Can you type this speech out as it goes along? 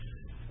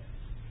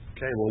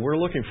Okay, well, we're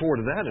looking forward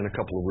to that in a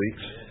couple of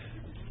weeks.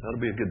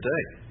 That'll be a good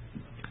day.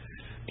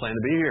 Plan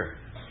to be here.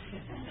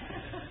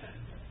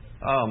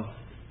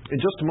 In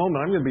just a moment,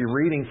 I'm going to be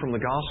reading from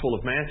the Gospel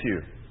of Matthew.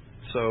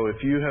 So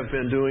if you have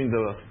been doing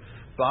the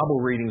Bible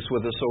readings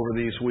with us over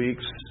these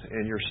weeks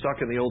and you're stuck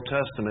in the Old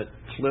Testament,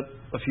 flip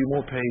a few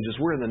more pages.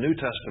 We're in the New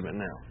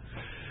Testament now.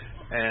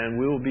 And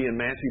we will be in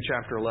Matthew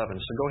chapter 11.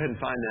 So go ahead and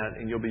find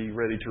that and you'll be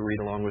ready to read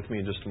along with me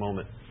in just a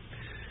moment.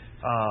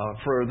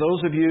 For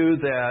those of you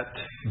that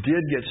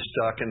did get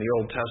stuck in the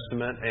Old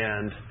Testament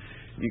and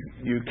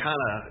you kind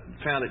of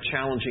found it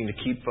challenging to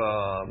keep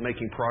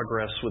making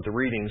progress with the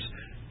readings,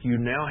 you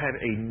now have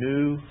a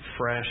new,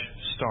 fresh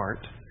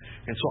start.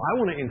 And so I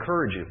want to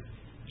encourage you.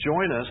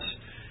 Join us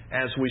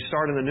as we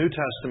start in the New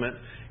Testament,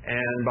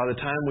 and by the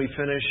time we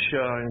finish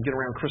and get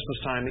around Christmas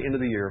time, the end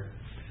of the year,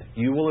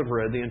 you will have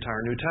read the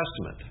entire New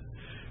Testament.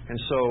 And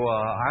so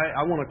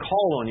I want to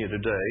call on you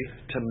today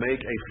to make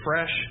a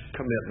fresh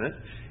commitment.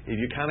 If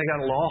you kind of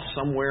got lost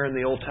somewhere in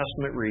the Old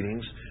Testament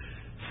readings,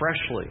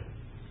 freshly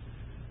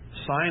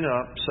sign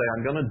up, say,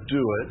 I'm going to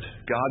do it,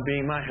 God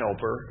being my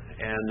helper,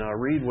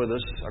 and read with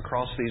us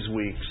across these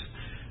weeks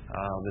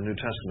the New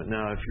Testament.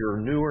 Now, if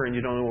you're newer and you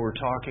don't know what we're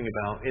talking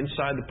about,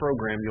 inside the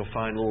program you'll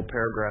find a little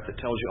paragraph that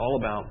tells you all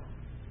about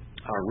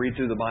our Read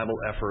Through the Bible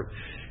effort.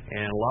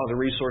 And a lot of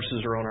the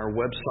resources are on our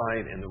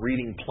website, and the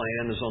reading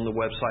plan is on the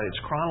website. It's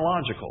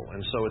chronological,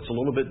 and so it's a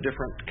little bit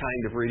different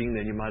kind of reading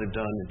than you might have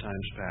done in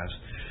times past.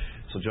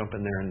 So jump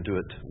in there and do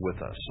it with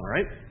us, all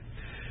right?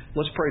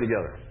 Let's pray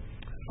together.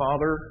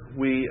 Father,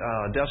 we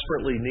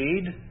desperately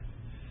need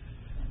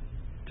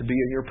to be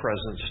in your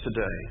presence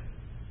today.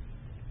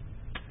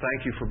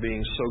 Thank you for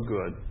being so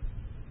good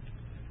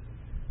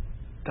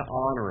to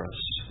honor us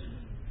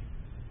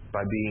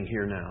by being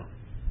here now.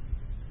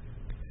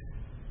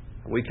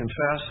 We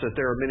confess that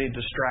there are many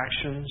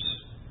distractions.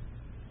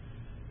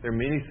 There are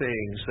many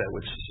things that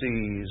would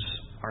seize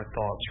our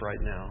thoughts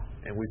right now.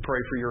 And we pray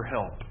for your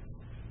help,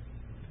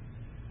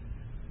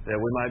 that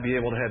we might be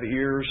able to have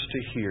ears to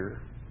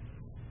hear,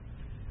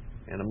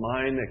 and a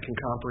mind that can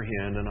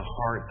comprehend, and a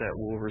heart that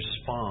will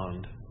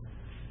respond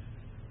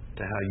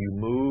to how you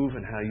move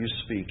and how you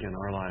speak in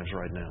our lives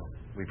right now.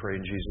 We pray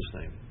in Jesus'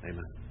 name.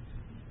 Amen.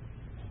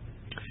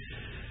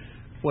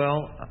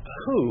 Well,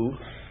 who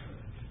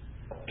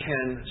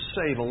can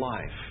save a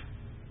life?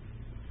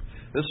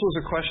 This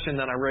was a question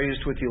that I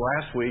raised with you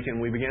last week,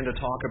 and we began to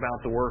talk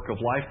about the work of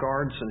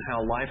lifeguards and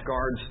how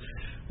lifeguards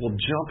will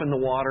jump in the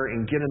water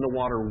and get in the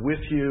water with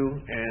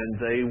you, and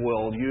they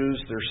will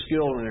use their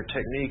skill and their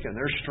technique and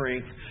their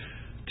strength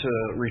to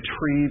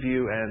retrieve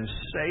you and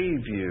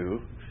save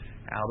you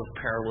out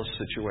of perilous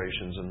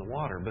situations in the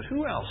water. But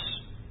who else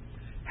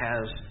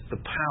has the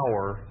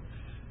power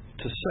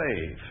to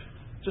save?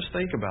 Just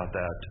think about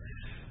that.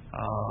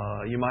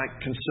 You might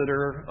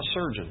consider a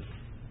surgeon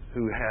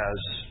who has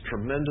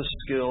tremendous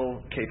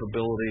skill,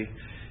 capability,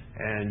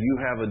 and you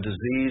have a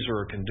disease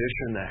or a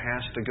condition that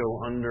has to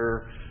go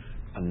under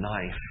a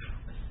knife.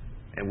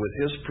 And with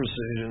his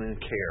precision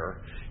and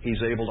care,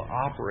 he's able to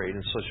operate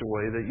in such a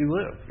way that you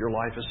live. Your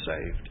life is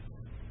saved.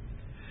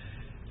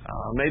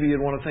 Maybe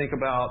you'd want to think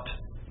about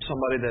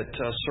somebody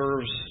that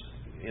serves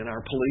in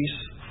our police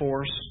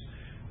force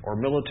or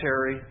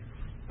military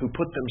who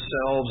put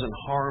themselves in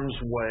harm's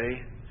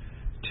way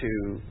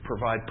to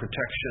provide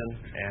protection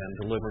and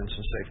deliverance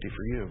and safety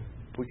for you.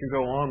 We can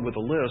go on with a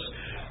list,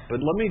 but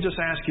let me just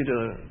ask you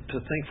to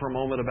think for a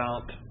moment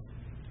about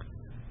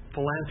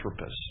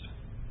philanthropists.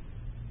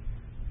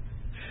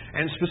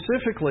 And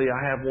specifically,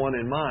 I have one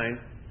in mind,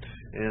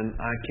 and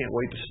I can't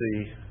wait to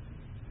see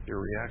your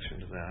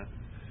reaction to that.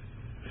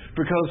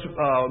 Because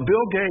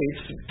Bill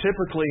Gates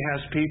typically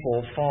has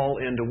people fall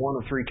into one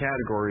of three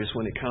categories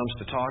when it comes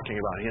to talking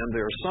about him.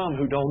 There are some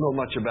who don't know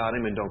much about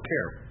him and don't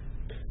care.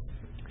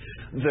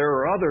 There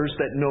are others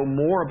that know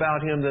more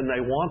about him than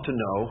they want to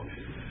know,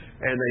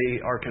 and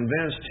they are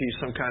convinced he's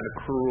some kind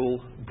of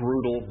cruel,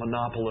 brutal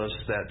monopolist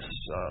that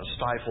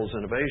stifles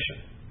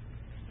innovation.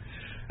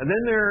 And then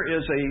there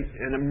is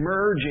an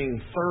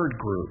emerging third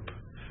group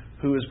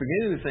who is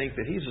beginning to think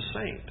that he's a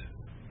saint.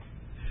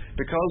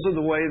 Because of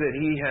the way that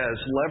he has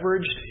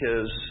leveraged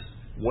his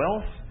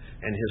wealth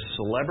and his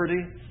celebrity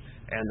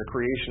and the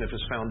creation of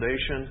his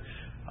foundation,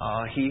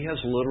 he has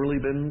literally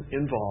been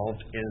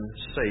involved in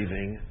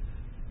saving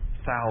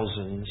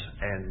thousands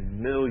and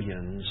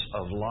millions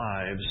of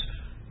lives,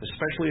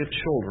 especially of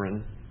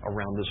children,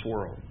 around this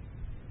world.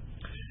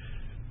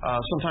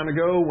 Some time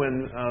ago,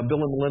 when Bill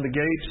and Melinda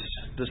Gates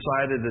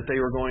decided that they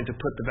were going to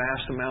put the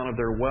vast amount of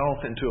their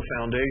wealth into a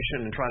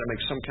foundation and try to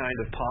make some kind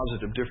of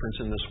positive difference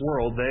in this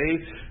world, they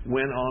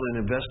went on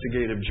an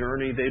investigative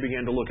journey. They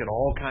began to look at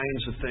all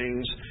kinds of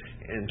things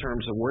in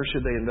terms of where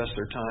should they invest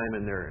their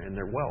time and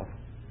their wealth.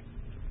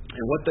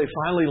 And what they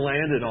finally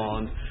landed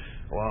on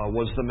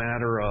was the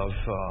matter of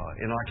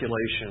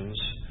inoculations,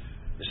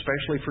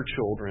 especially for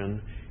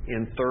children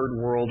in third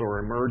world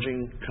or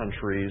emerging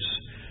countries,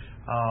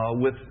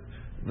 with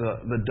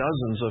the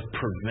dozens of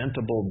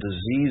preventable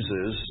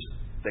diseases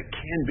that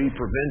can be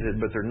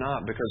prevented, but they're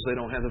not because they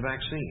don't have the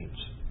vaccines.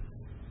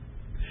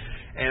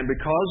 And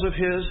because of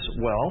his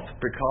wealth,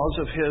 because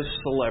of his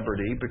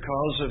celebrity,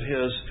 because of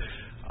his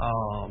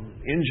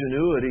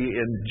ingenuity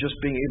in just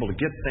being able to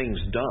get things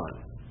done.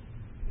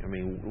 I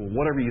mean,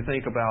 whatever you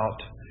think about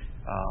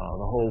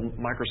the whole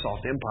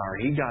Microsoft empire,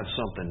 he got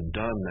something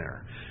done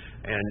there.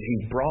 And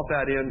he brought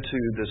that into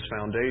this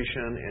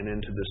foundation and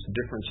into this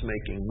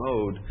difference-making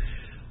mode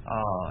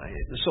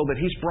so that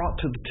he's brought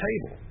to the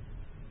table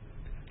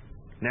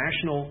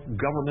national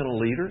governmental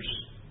leaders,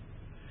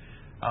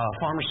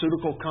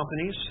 pharmaceutical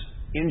companies,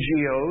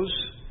 NGOs,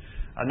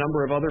 a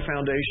number of other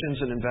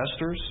foundations and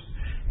investors.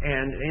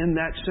 And in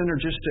that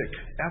synergistic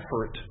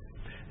effort,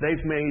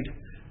 they've made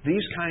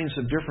these kinds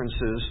of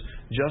differences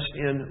just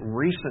in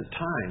recent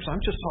times.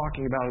 I'm just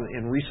talking about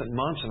in recent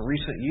months and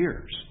recent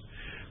years.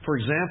 For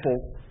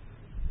example,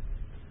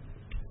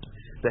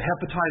 the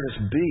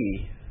hepatitis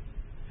B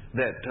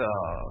that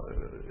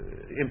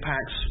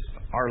impacts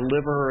our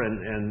liver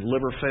and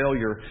liver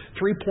failure,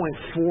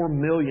 3.4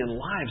 million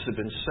lives have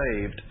been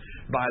saved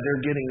by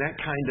their getting that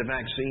kind of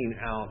vaccine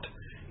out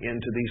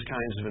into these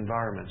kinds of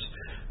environments.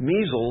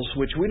 Measles,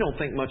 which we don't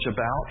think much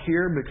about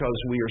here because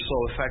we are so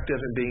effective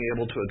in being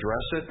able to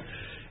address it,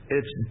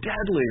 it's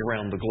deadly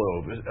around the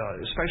globe,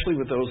 especially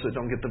with those that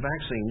don't get the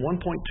vaccine.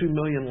 1.2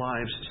 million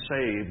lives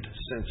saved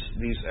since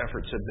these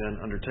efforts have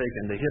been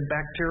undertaken. The Hib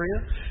bacteria,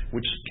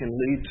 which can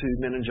lead to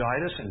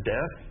meningitis and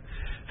death,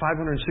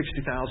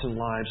 560,000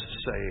 lives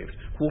saved.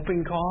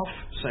 Whooping cough,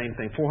 same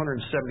thing,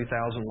 470,000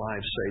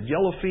 lives saved.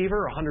 Yellow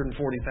fever, 140,000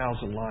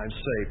 lives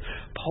saved.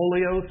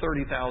 Polio,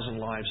 30,000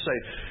 lives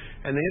saved.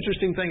 And the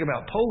interesting thing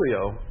about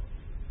polio,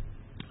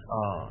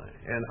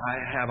 and I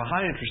have a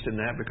high interest in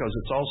that because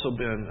it's also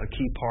been a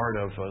key part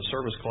of a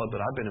service club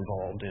that I've been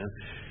involved in,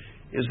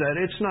 is that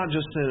it's not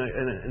just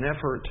an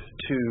effort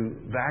to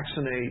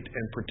vaccinate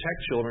and protect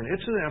children,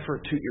 it's an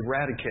effort to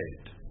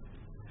eradicate.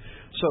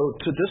 So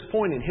to this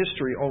point in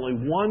history, only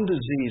one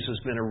disease has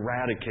been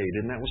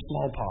eradicated, and that was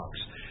smallpox.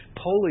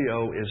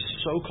 Polio is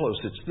so close,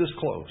 it's this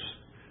close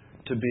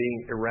to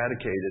being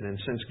eradicated. And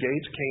since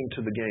Gates came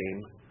to the game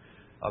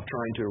of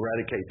trying to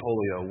eradicate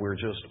polio, we're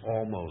just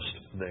almost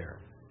there.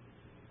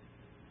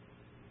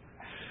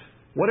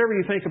 Whatever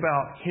you think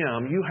about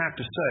him, you have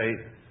to say,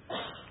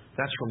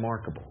 that's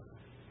remarkable.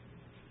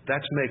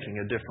 That's making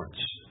a difference.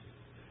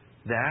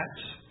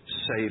 That's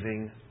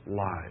saving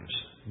lives,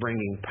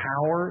 bringing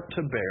power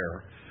to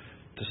bear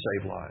to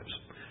save lives.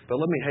 But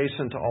let me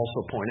hasten to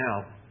also point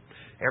out,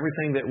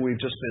 everything that we've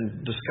just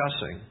been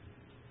discussing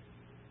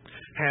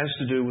has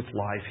to do with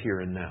life here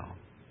and now.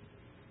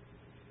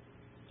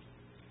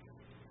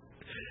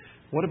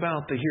 What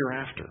about the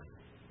hereafter?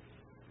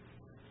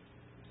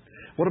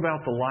 What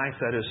about the life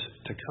that is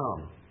to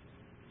come?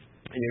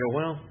 And you go,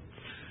 well,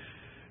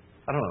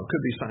 I don't know, it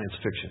could be science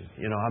fiction.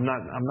 I'm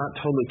not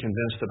totally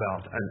convinced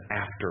about an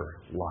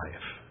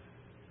afterlife.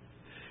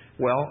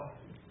 Well,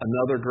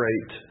 another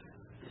great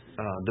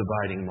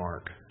dividing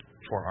mark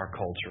for our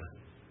culture.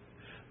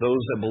 Those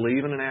that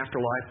believe in an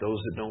afterlife, those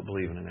that don't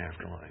believe in an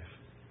afterlife.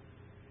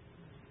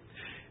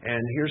 And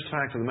here's the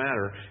fact of the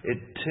matter, it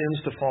tends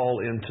to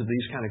fall into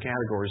these kind of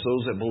categories.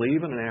 Those that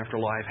believe in an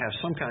afterlife have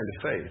some kind of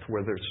faith,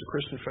 whether it's a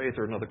Christian faith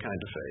or another kind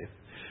of faith.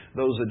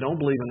 Those that don't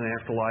believe in an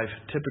afterlife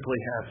typically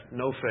have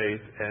no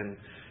faith and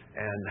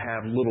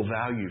have little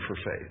value for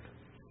faith.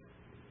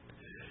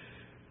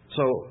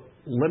 So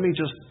let me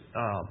just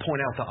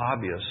point out the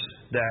obvious,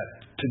 that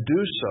to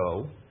do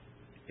so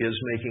is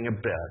making a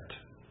bet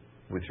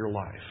with your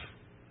life.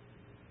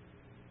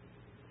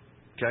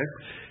 Okay?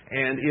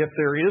 And if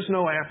there is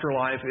no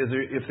afterlife,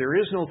 if there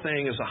is no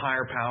thing as a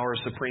higher power,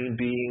 a supreme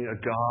being, a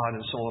God,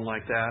 and so on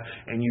like that,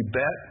 and you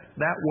bet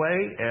that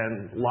way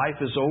and life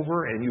is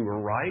over and you were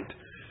right,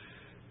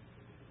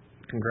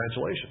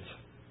 congratulations.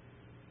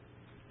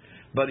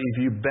 But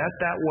if you bet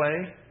that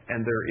way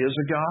and there is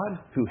a God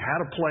who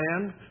had a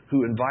plan,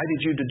 who invited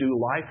you to do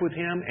life with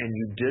Him and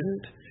you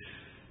didn't,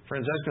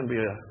 friends, that's going to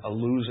be a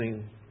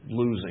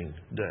losing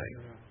day.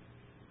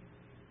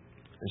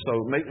 And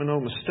so make no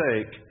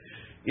mistake,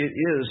 it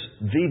is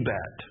the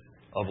bet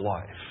of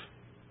life.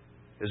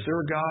 Is there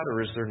a God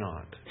or is there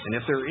not? And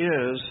if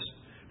there is,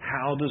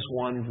 how does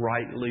one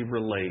rightly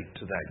relate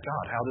to that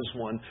God? How does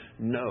one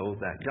know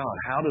that God?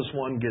 How does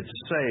one get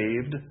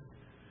saved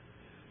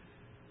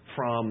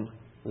from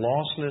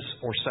lostness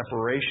or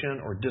separation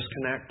or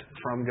disconnect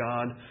from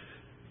God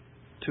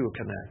to a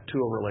connect, to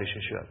a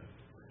relationship,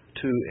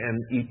 to an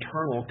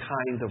eternal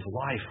kind of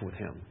life with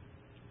Him?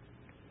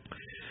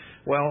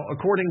 Well,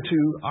 according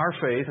to our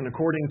faith and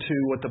according to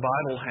what the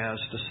Bible has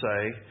to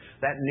say,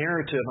 that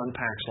narrative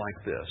unpacks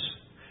like this.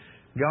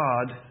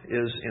 God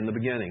is in the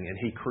beginning and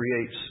He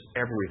creates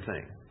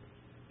everything.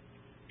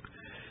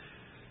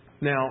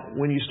 Now,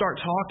 when you start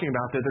talking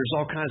about that, there's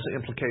all kinds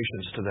of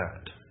implications to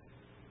that.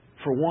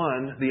 For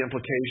one, the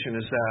implication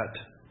is that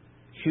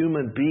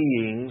human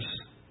beings,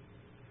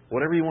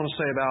 whatever you want to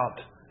say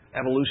about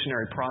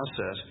evolutionary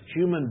process,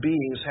 human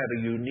beings have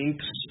a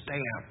unique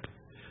stamp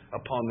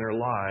upon their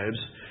lives.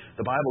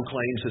 The Bible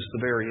claims it's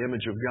the very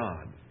image of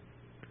God.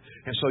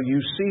 And so you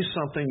see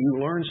something,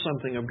 you learn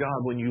something of God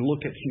when you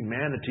look at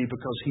humanity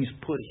because He's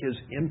put His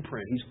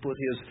imprint, He's put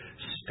His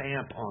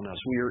stamp on us.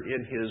 We are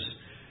in His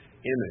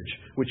image,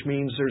 which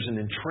means there's an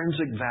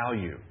intrinsic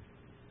value,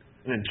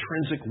 an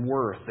intrinsic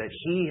worth that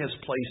He has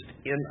placed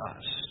in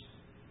us.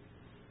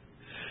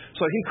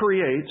 So He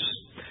creates,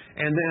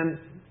 and then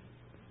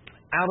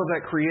out of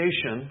that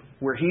creation,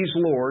 where He's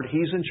Lord,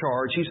 He's in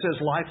charge, He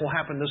says life will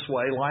happen this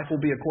way, life will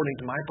be according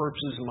to my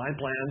purposes and my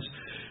plans,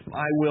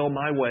 my will,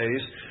 my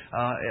ways.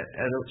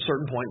 At a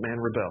certain point, man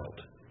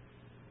rebelled.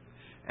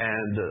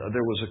 And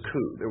there was a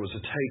coup, there was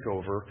a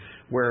takeover,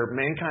 where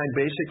mankind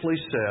basically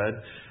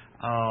said,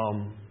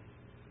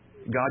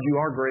 God, you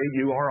are great,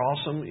 you are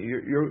awesome,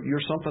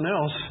 you're something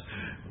else,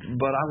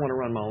 but I want to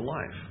run my own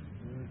life.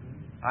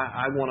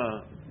 I want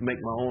to make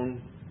my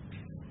own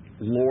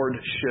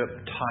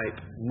lordship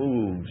type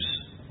moves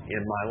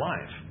in my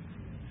life.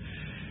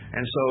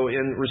 And so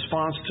in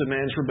response to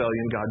man's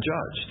rebellion, God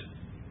judged.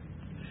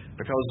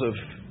 Because of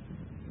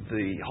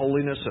the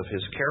holiness of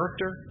His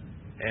character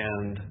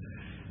and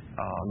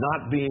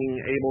not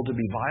being able to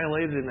be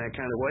violated in that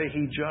kind of way,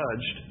 He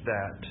judged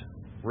that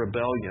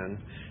rebellion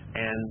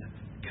and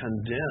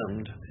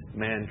condemned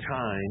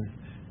mankind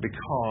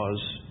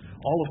because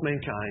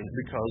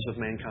of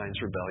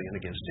mankind's rebellion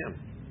against Him.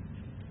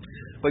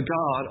 But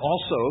God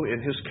also,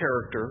 in His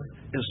character,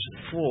 is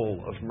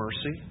full of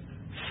mercy,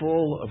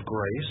 full of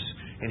grace,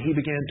 and He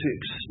began to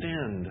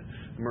extend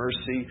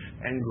mercy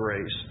and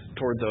grace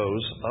toward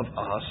those of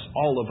us,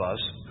 all of us,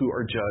 who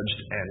are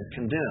judged and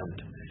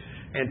condemned.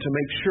 And to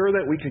make sure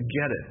that we could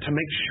get it, to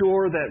make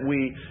sure that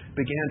we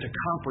began to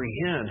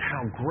comprehend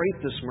how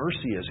great this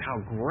mercy is, how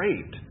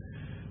great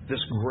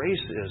this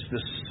grace is,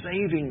 this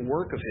saving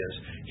work of His,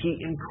 He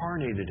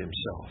incarnated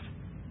Himself.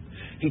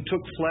 He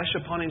took flesh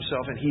upon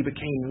Himself and He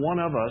became one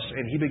of us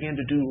and He began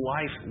to do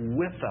life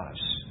with us.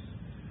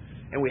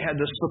 And we had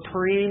this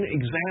supreme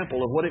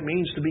example of what it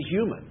means to be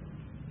human,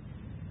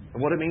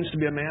 of what it means to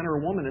be a man or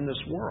a woman in this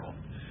world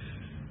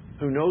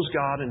who knows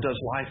God and does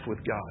life with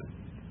God.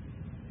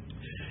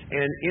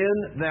 And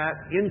in that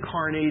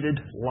incarnated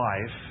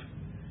life,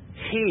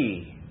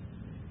 He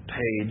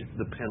paid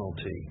the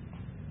penalty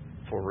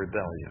for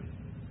rebellion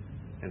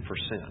and for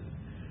sin.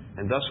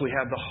 And thus we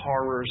have the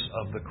horrors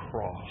of the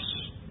cross.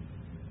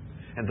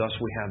 And thus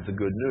we have the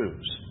good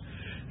news.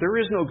 There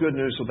is no good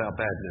news without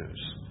bad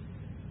news.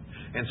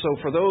 And so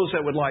for those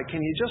that would like,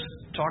 can you just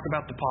talk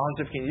about the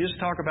positive? Can you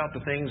just talk about the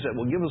things that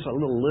will give us a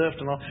little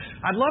lift and all?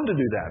 I'd love to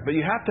do that, but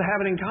you have to have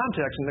it in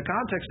context. And the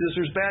context is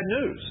there's bad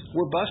news.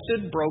 We're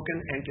busted, broken,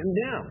 and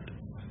condemned.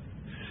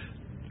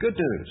 Good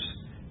news.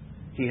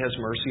 He has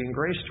mercy and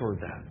grace toward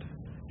that.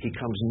 He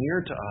comes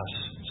near to us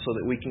so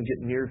that we can get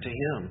near to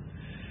Him.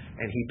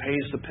 And He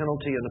pays the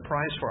penalty and the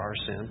price for our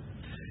sin.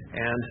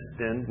 And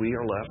then we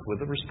are left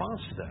with a response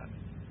to that.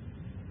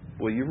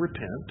 Will you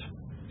repent?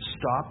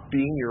 Stop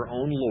being your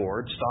own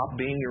Lord. Stop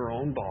being your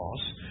own boss.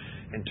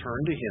 And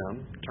turn to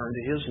Him. Turn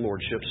to His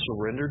Lordship.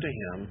 Surrender to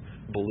Him.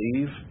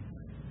 Believe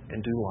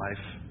and do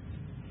life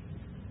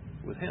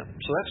with Him.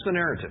 So that's the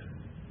narrative.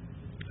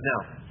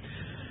 Now,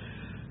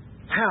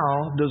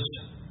 how does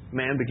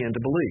man begin to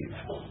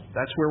believe?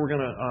 That's where we're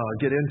going to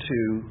get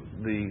into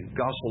the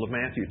Gospel of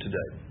Matthew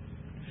today.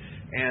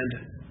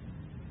 And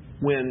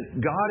when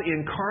God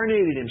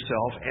incarnated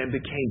Himself and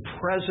became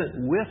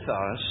present with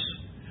us,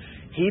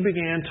 He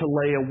began to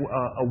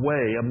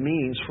lay a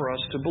means for us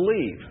to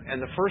believe.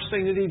 And the first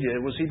thing that He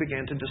did was He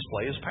began to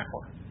display His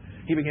power.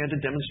 He began to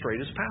demonstrate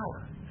His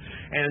power.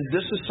 And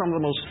this is some of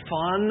the most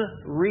fun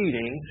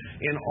reading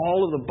in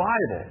all of the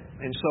Bible.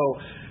 And so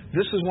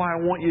this is why I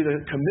want you to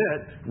commit,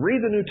 read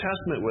the New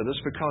Testament with us,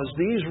 because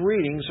these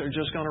readings are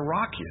just going to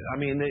rock you. I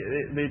mean,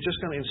 they're just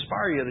going to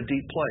inspire you at a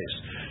deep place.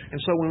 And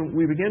so when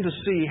we begin to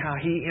see how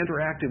He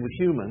interacted with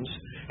humans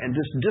and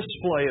this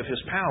display of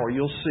His power,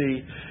 you'll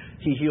see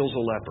He heals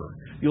a leper.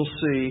 You'll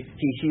see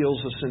He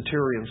heals a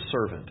centurion's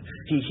servant.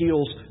 He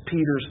heals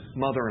Peter's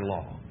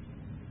mother-in-law.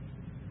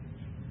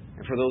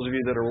 And for those of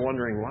you that are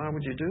wondering, why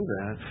would you do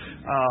that?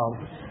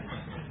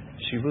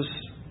 She was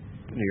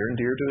near and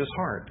dear to His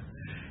heart.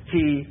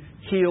 He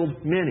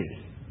healed many,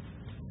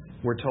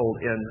 we're told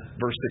in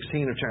verse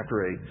 16 of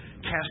chapter 8,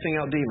 casting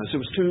out demons. It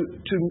was too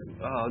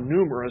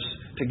numerous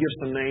to give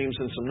some names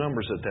and some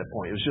numbers at that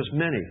point. It was just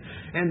many.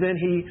 And then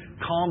He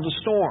calmed the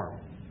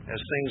storm. As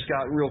things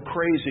got real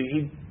crazy,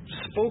 He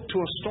spoke to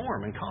a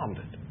storm and calmed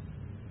it.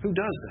 Who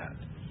does that?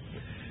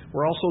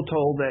 We're also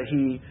told that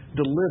He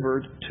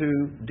delivered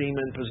 2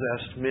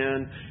 demon-possessed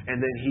men, and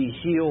then He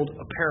healed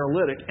a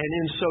paralytic, and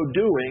in so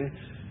doing,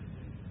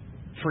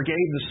 forgave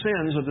the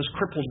sins of this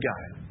crippled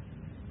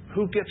guy.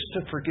 Who gets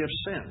to forgive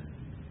sin?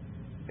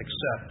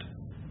 Except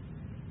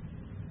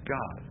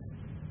God.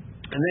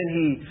 And then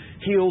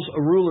He heals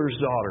a ruler's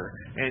daughter,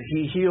 and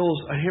He heals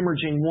a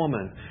hemorrhaging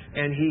woman,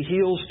 and He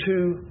heals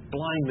 2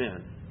 blind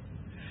men.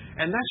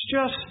 And that's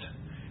just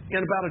in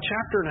about a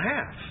chapter and a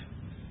half.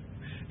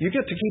 You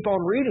get to keep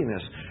on reading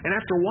this. And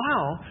after a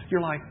while,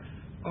 you're like,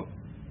 oh,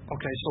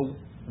 okay, so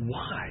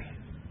why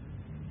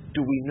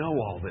do we know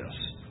all this?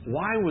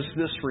 Why was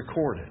this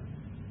recorded?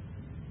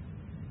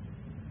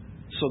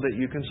 so that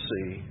you can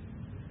see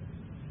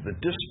the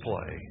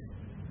display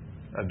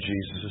of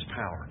Jesus'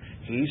 power.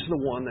 He's the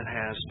one that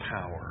has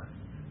power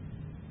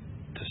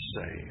to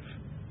save.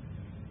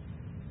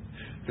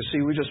 You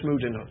see, we just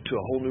moved into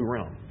a whole new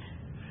realm.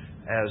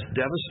 As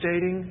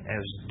devastating,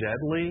 as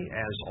deadly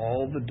as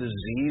all the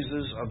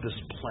diseases of this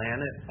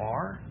planet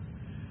are,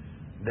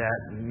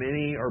 that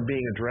many are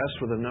being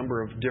addressed with a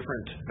number of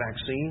different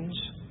vaccines,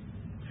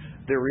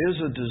 there is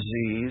a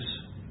disease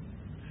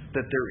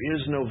that there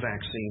is no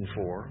vaccine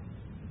for,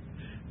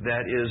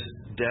 that is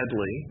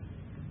deadly,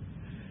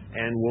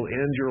 and will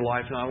end your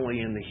life not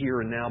only in the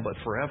here and now, but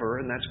forever,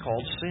 and that's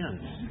called sin.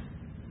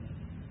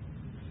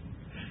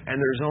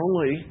 And there's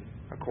only,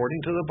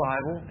 according to the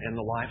Bible and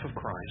the life of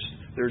Christ,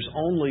 there's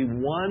only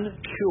one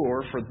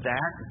cure for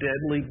that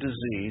deadly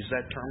disease,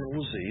 that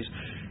terminal disease,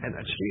 and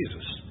that's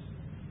Jesus.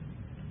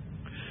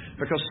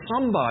 Because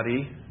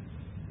somebody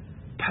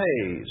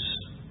pays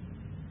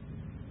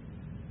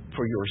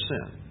for your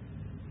sin.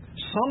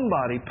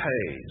 Somebody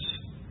pays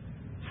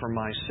for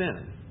my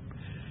sin.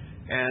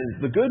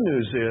 And the good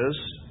news is,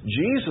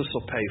 Jesus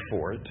will pay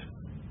for it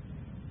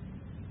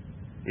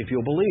if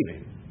you'll believe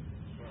Him.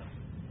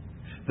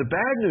 The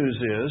bad news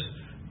is,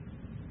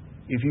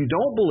 if you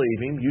don't believe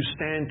Him, you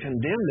stand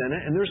condemned in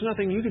it, and there's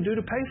nothing you can do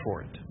to pay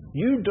for it.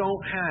 You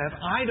don't have,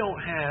 I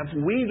don't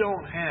have, we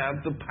don't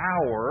have the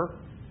power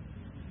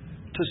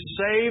to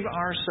save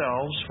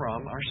ourselves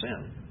from our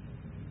sin.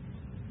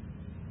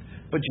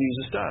 But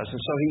Jesus does. And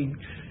so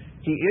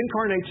He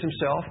incarnates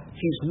Himself.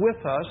 He's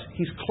with us.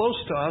 He's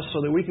close to us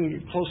so that we can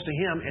get close to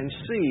Him and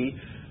see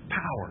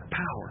power,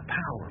 power,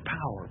 power,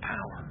 power,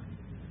 power.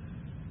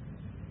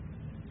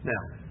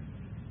 Now,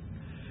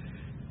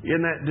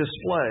 in that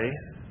display,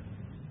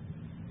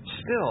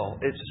 still,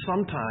 it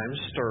sometimes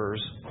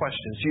stirs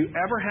questions. Do you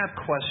ever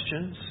have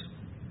questions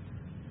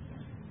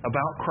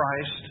about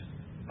Christ,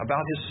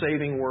 about His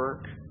saving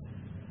work,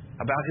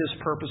 about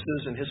His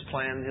purposes and His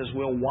plan and His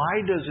will?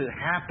 Why does it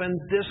happen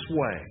this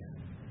way?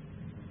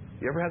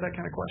 You ever had that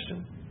kind of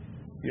question?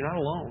 You're not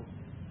alone.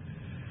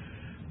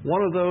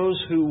 One of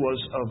those who was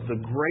of the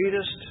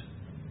greatest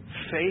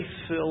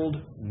faith-filled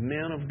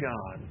men of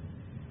God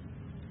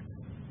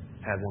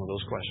had one of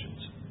those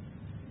questions.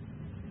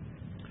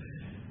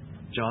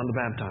 John the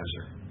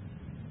Baptizer.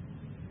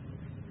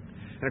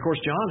 And of course,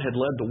 John had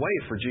led the way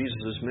for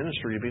Jesus'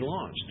 ministry to be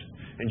launched.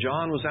 And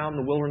John was out in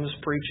the wilderness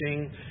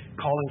preaching,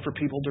 calling for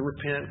people to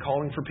repent,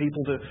 calling for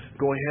people to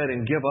go ahead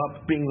and give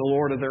up being the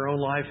Lord of their own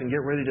life and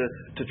get ready to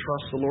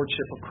trust the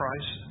Lordship of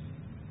Christ.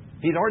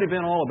 He'd already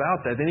been all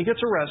about that. Then he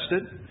gets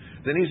arrested.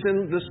 Then he's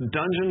in this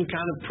dungeon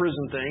kind of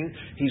prison thing.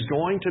 He's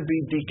going to be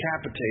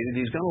decapitated.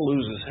 He's going to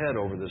lose his head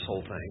over this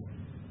whole thing.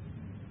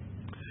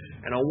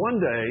 And on one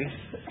day,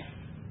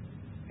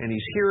 and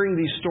he's hearing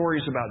these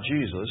stories about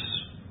Jesus.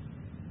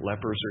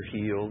 Lepers are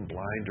healed,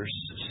 blind are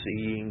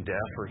seeing,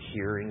 deaf are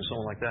hearing, so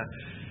on like that.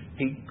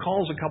 He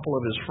calls a couple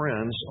of his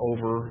friends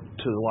over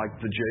to like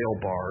the jail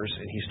bars,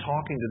 and he's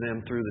talking to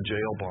them through the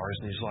jail bars,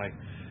 and he's like,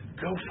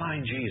 go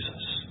find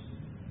Jesus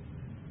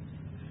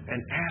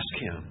and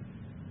ask Him,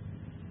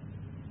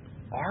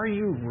 are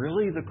you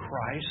really the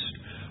Christ?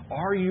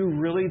 Are you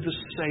really the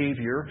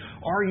Savior?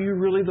 Are you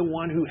really the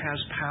one who has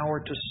power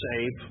to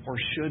save? Or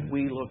should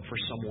we look for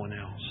someone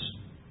else?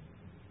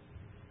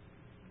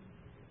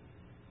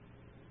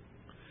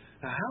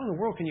 Now, how in the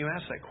world can you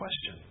ask that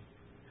question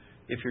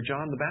if you're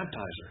John the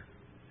Baptizer?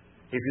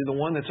 If you're the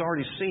one that's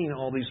already seen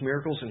all these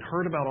miracles and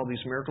heard about all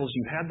these miracles,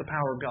 you've had the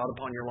power of God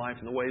upon your life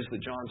in the ways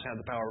that John's had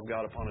the power of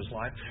God upon his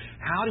life.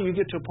 How do you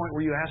get to a point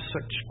where you ask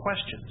such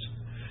questions?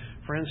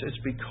 Friends, it's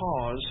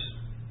because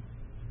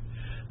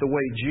the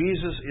way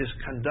Jesus is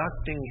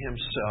conducting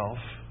Himself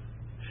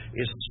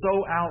is so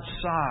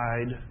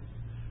outside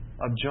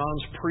of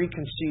John's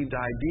preconceived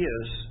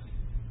ideas,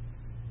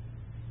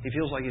 he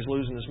feels like he's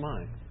losing his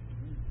mind.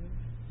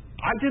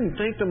 I didn't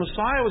think the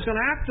Messiah was going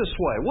to act this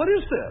way. What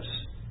is this?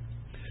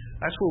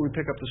 That's where we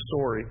pick up the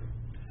story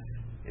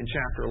in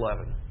chapter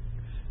 11.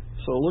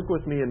 So look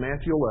with me in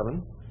Matthew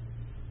 11.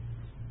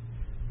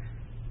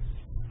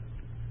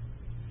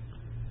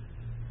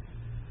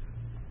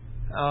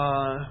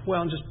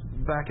 Just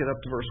back it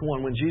up to verse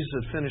 1. When Jesus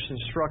had finished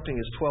instructing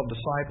His 12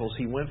 disciples,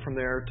 He went from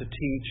there to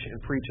teach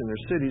and preach in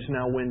their cities.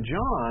 Now, when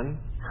John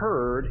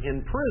heard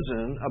in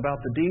prison about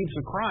the deeds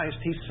of Christ,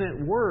 he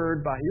sent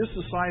word by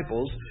his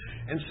disciples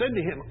and said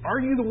to him, are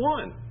you the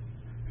one?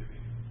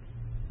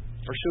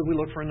 Or should we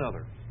look for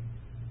another?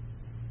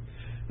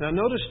 Now,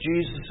 notice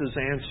Jesus'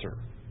 answer.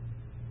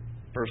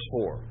 Verse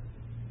 4.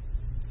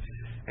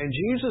 And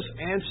Jesus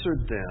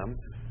answered them,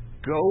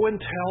 go and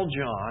tell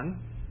John.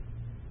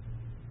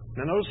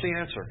 Now notice the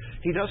answer.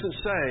 He doesn't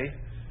say,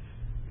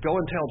 go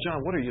and tell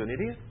John, what are you, an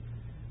idiot?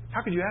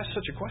 How could you ask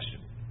such a question?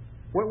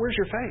 Where's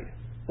your faith?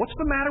 What's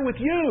the matter with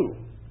you?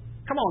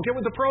 Come on, get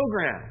with the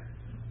program.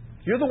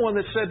 You're the one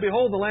that said,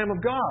 behold, the Lamb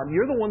of God.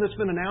 You're the one that's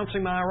been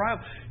announcing my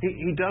arrival.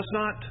 He does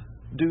not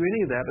do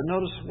any of that, but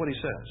notice what He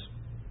says.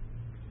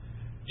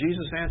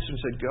 Jesus answered and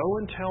said, go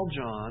and tell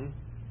John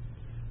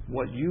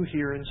what you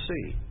hear and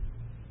see.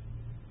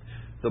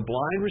 The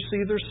blind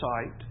receive their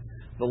sight.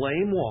 the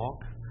lame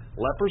walk,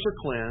 lepers are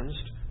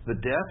cleansed, the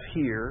deaf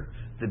hear,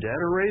 the dead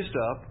are raised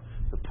up,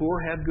 the poor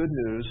have good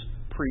news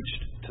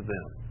preached to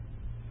them.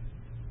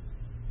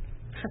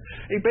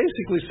 He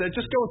basically said,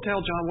 just go and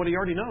tell John what he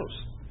already knows.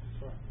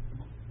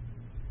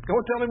 Go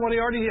and tell him what he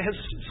already has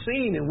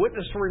seen and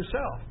witnessed for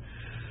himself.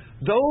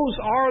 Those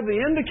are the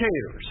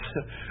indicators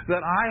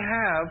that I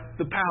have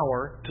the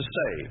power to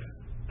save,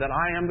 that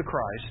I am the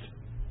Christ,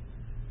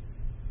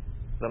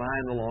 that I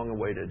am the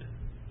long-awaited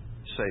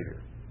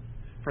Savior.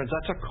 Friends,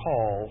 that's a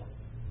call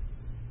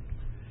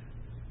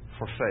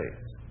for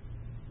faith.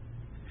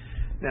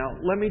 Now,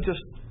 let me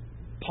just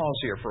pause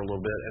here for a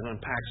little bit and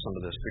unpack some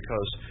of this,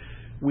 because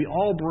we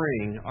all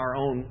bring our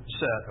own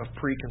set of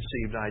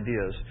preconceived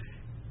ideas.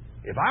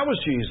 If I was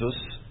Jesus,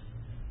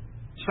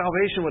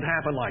 salvation would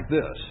happen like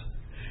this.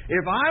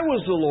 If I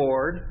was the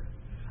Lord,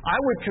 I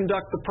would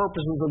conduct the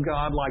purposes of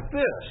God like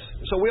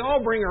this. So we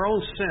all bring our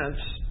own sense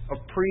of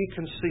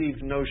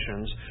preconceived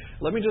notions.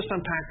 Let me just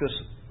unpack this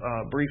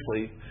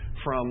briefly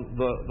from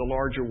the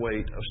larger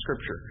weight of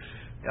Scripture.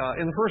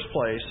 In the first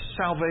place,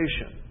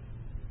 salvation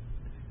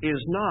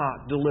is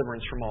not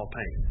deliverance from all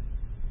pain.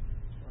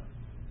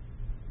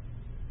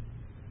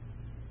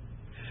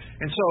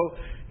 And so,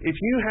 if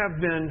you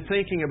have been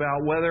thinking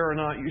about whether or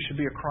not you should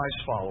be a Christ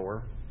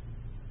follower,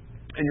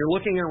 and you're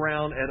looking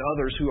around at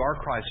others who are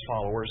Christ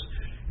followers,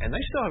 and they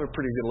still have a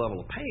pretty good level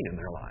of pain in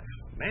their life.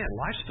 Man,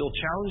 life's still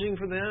challenging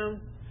for them.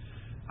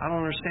 I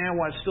don't understand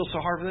why it's still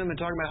so hard for them. They're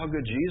talking about how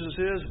good Jesus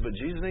is, but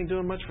Jesus ain't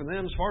doing much for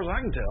them as far as I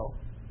can tell.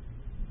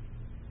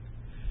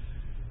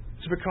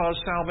 It's because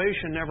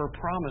salvation never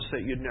promised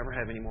that you'd never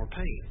have any more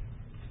pain.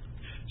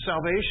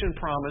 Salvation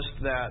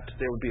promised that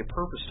there would be a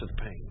purpose to the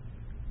pain,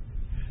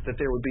 that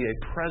there would be a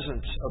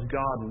presence of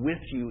God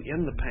with you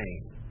in the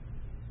pain,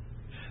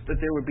 that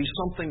there would be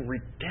something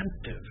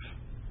redemptive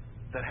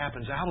that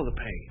happens out of the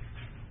pain.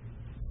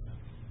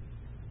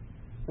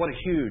 What a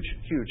huge,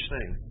 huge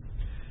thing.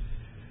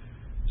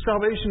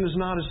 Salvation is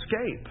not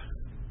escape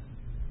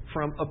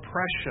from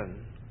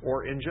oppression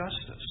or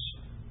injustice.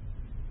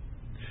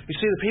 You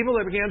see, the people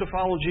that began to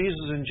follow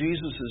Jesus in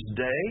Jesus'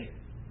 day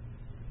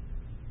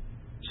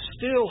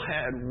still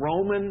had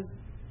Roman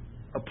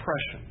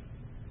oppression,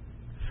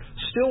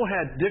 still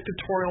had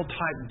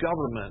dictatorial-type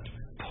government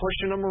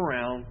pushing them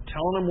around,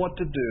 telling them what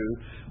to do,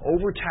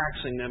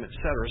 overtaxing them, etc.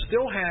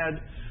 Still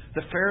had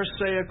the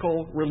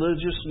Pharisaical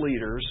religious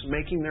leaders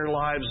making their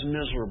lives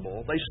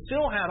miserable. They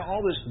still had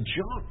all this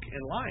junk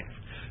in life.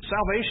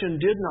 Salvation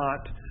did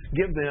not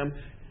give them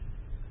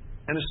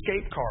an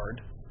escape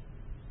card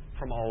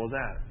from all of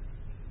that.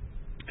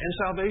 And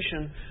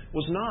salvation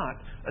was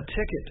not a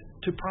ticket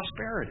to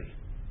prosperity.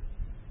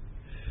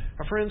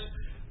 Now, friends,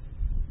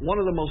 one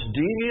of the most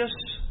devious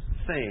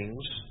things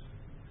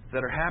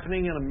that are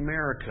happening in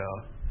America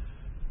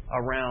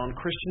around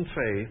Christian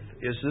faith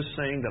is this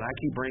thing that I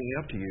keep bringing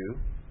up to you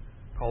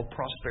called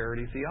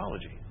prosperity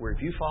theology, where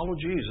if you follow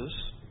Jesus,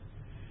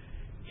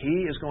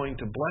 He is going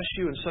to bless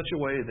you in such a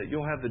way that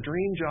you'll have the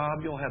dream job,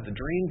 you'll have the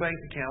dream bank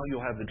account,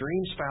 you'll have the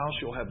dream spouse,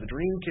 you'll have the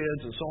dream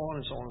kids, and so on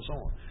and so on and so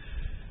on.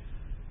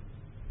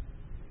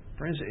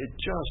 Friends, it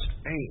just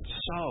ain't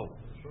so.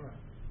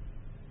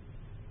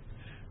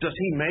 Does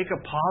He make a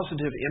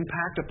positive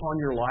impact upon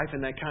your life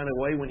in that kind of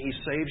way when He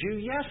saves you?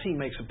 Yes, He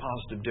makes a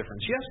positive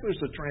difference. Yes, there's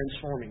a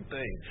transforming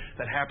thing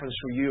that happens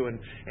for you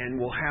and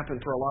will happen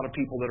for a lot of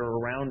people that are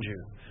around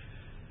you.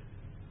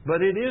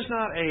 But it is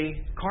not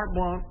a carte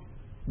blanche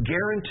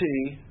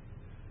guarantee,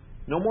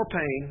 no more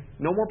pain,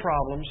 no more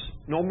problems,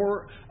 no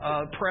more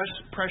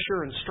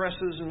pressure and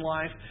stresses in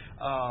life,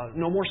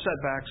 no more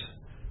setbacks.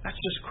 That's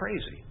just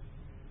crazy.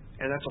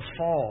 And that's a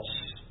false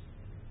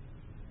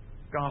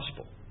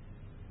gospel.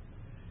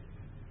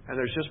 And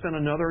there's just been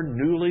another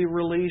newly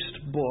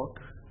released book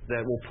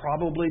that will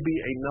probably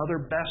be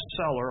another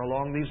bestseller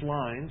along these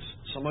lines.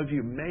 Some of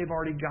you may have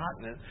already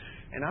gotten it.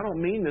 And I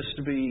don't mean this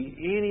to be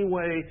any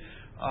way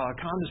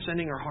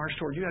condescending or harsh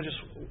toward you. I just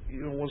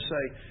want to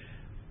say,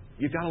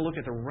 you've got to look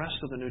at the rest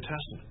of the New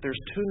Testament.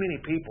 There's too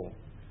many people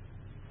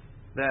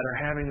that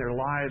are having their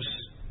lives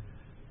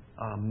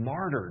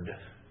martyred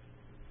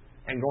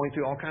and going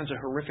through all kinds of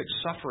horrific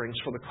sufferings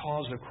for the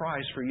cause of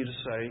Christ for you to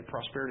say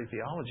prosperity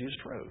theology is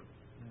true.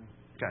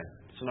 Okay,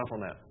 that's enough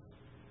on that.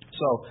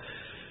 So,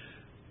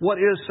 what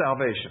is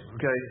salvation?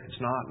 Okay,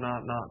 it's not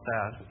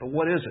that. But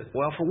what is it?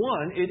 Well, for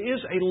one, it is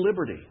a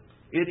liberty.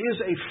 It is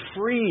a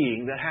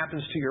freeing that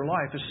happens to your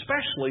life,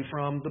 especially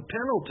from the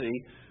penalty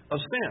of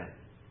sin.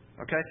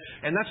 Okay?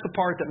 And that's the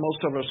part that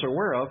most of us are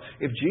aware of.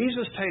 If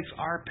Jesus takes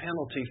our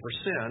penalty for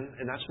sin,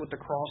 and that's what the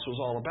cross was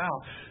all about,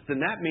 then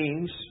that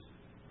means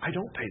I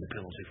don't pay the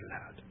penalty for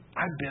that.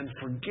 I've been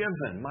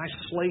forgiven. My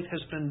slate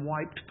has been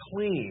wiped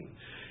clean.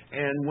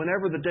 And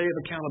whenever the day of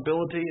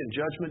accountability and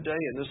judgment day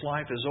in this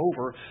life is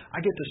over, I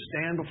get to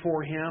stand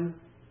before Him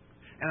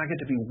and I get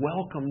to be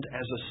welcomed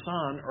as a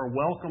son or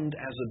welcomed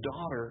as a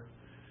daughter.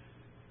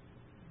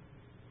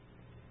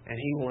 And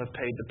He will have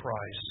paid the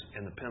price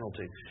and the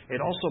penalty.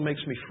 It also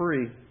makes me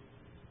free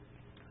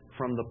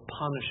from the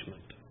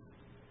punishment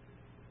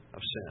of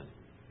sin.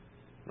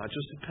 Not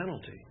just the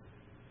penalty,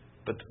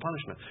 but the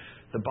punishment.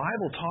 The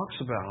Bible talks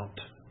about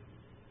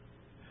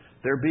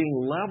there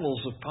being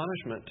levels of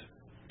punishment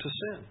to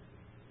sin.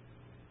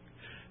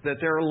 That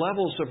there are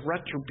levels of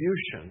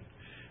retribution.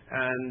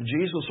 And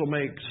Jesus will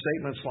make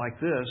statements like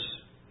this,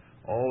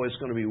 oh, it's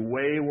going to be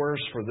way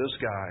worse for this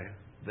guy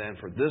than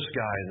for this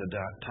guy in the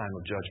time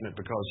of judgment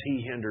because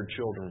he hindered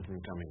children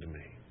from coming to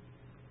me.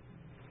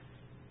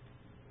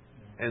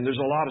 And there's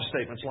a lot of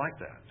statements like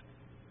that.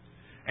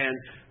 And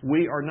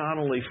we are not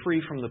only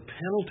free from the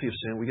penalty of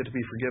sin, we get to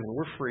be forgiven.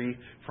 We're free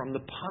from the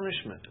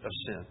punishment of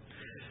sin.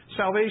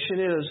 Salvation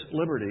is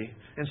liberty,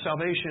 and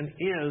salvation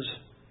is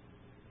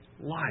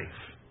life.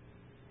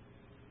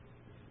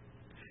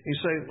 You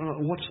say, well,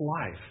 what's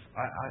life?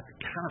 I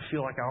kind of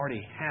feel like I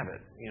already have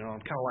it. You know,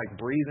 I'm kind of like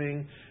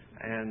breathing,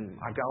 and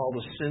I've got all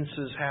the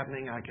senses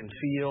happening. I can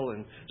feel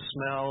and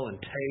smell and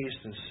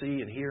taste and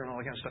see and hear and all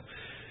that kind of stuff.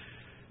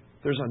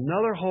 There's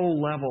another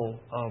whole level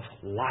of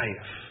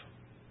life.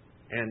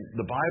 And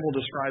the Bible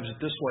describes it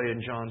this way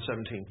in John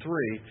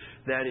 17:3,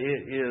 that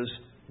it is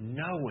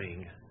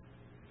knowing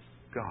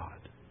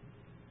God.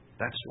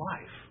 That's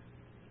life.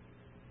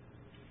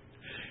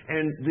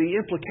 And the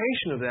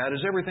implication of that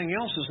is everything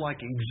else is like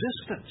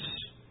existence.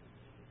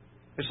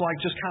 It's like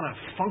just kind of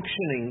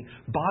functioning,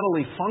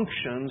 bodily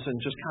functions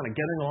and just kind of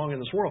getting along in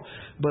this world.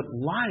 But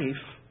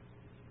life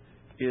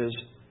is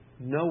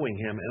knowing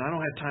Him. And I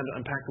don't have time to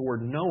unpack the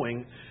word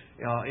knowing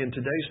in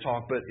today's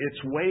talk, but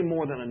it's way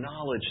more than a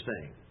knowledge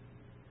thing.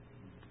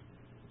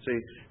 See,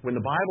 when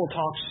the Bible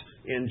talks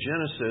in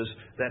Genesis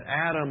that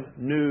Adam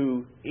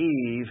knew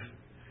Eve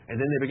and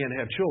then they began to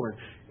have children,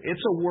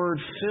 it's a word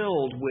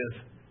filled with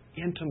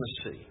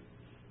intimacy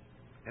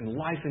and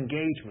life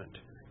engagement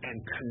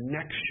and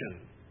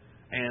connection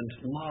and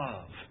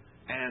love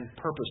and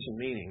purpose and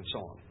meaning and so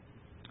on.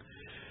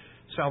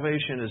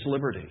 Salvation is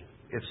liberty,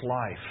 it's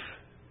life,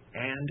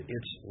 and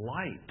it's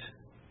light.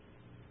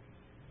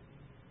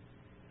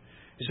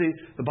 You see,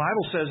 the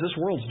Bible says this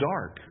world's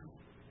dark.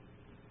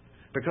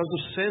 Because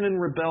of sin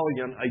and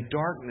rebellion, a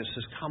darkness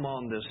has come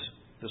on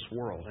this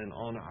world and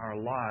on our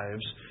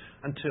lives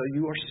until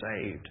you are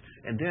saved.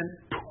 And then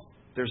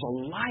there's a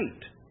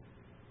light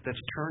that's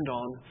turned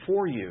on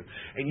for you.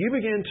 And you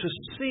begin to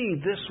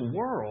see this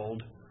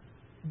world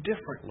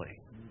differently.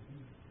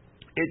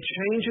 It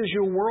changes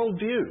your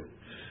worldview.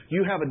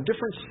 You have a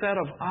different set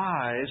of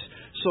eyes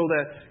so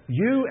that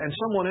you and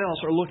someone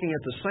else are looking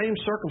at the same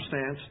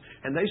circumstance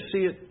and they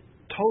see it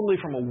totally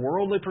from a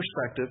worldly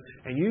perspective,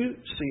 and you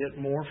see it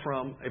more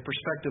from a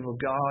perspective of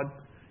God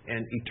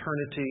and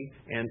eternity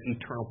and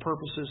eternal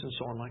purposes and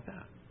so on like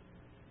that.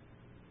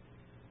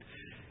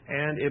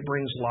 And it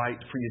brings light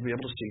for you to be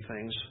able to see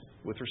things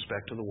with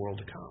respect to the world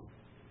to come.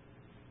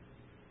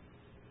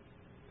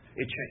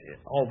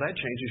 All that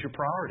changes your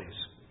priorities,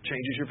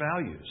 changes your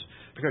values,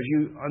 because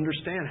you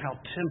understand how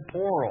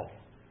temporal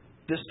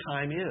this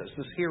time is,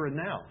 this here and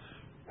now.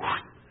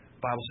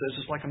 The Bible says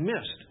it's like a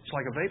mist. It's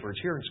like a vapor.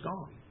 It's here and it's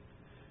gone.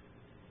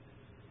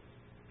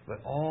 But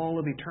all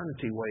of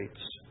eternity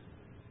waits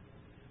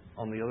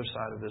on the other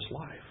side of this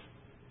life.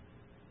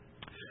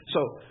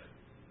 So,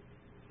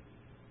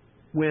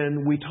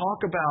 when we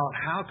talk about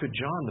how could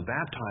John the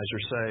Baptizer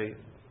say,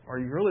 are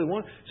you really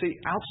one? See,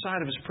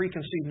 outside of his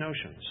preconceived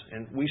notions,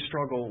 and we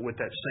struggle with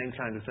that same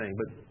kind of thing.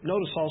 But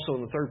notice also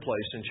in the third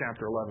place in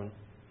chapter 11,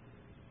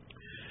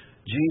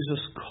 Jesus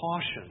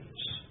cautions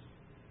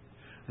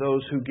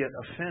those who get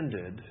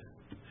offended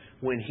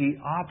when He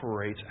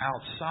operates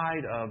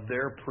outside of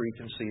their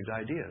preconceived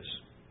ideas.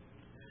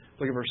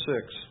 Look at verse 6.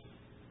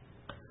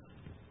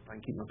 If I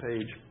can keep my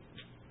page.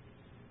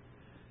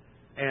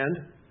 And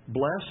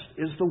blessed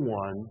is the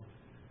one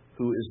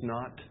who is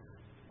not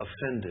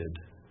offended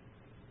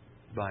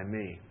by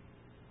me.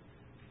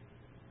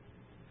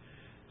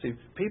 See,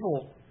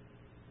 people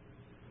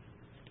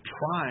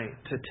try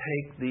to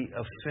take the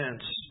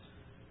offense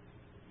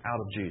out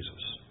of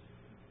Jesus.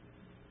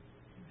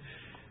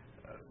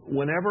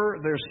 Whenever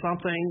there's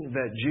something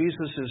that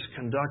Jesus is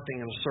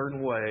conducting in a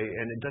certain way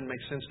and it doesn't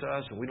make sense to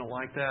us and we don't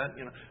like that,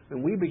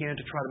 then we began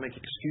to try to make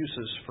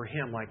excuses for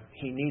Him like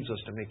He needs us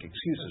to make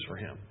excuses for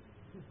Him.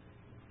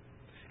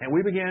 And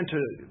we began to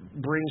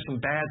bring some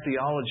bad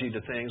theology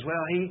to things.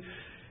 Well, He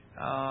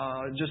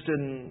just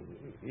didn't,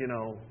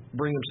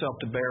 bring Himself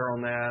to bear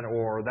on that,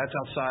 or that's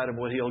outside of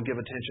what He'll give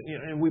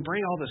attention. And we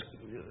bring all this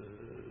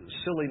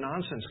silly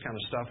nonsense kind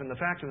of stuff. And the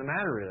fact of the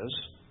matter is,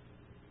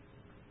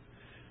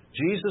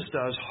 Jesus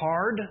does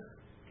hard,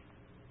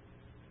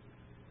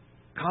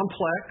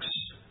 complex,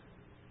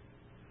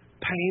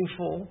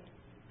 painful,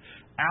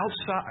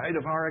 outside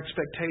of our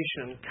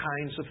expectation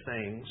kinds of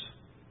things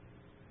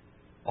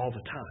all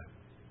the time.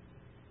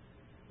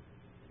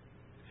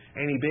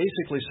 And He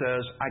basically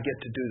says, I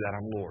get to do that.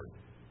 I'm Lord.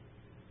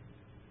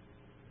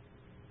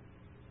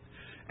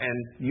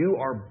 And you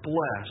are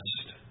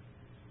blessed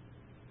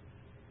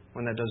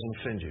when that doesn't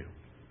offend you.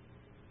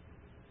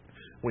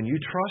 When you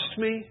trust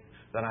me,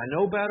 that I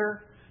know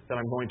better, that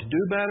I'm going to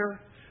do better,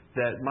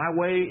 that my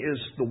way is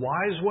the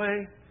wise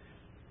way,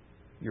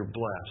 you're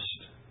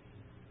blessed.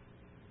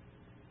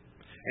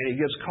 And He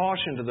gives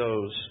caution to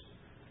those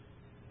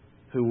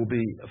who will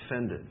be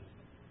offended.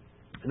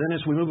 And then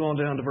as we move on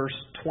down to verse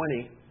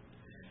 20,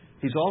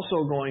 He's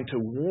also going to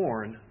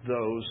warn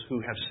those who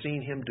have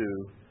seen Him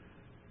do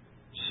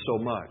so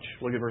much.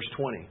 Look at verse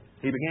 20.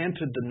 He began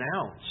to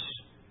denounce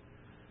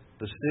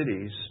the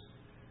cities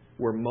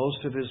where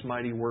most of His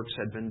mighty works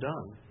had been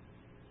done.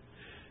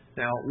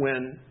 Now,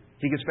 when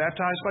He gets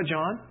baptized by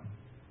John,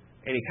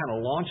 and He kind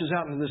of launches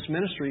out into this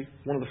ministry,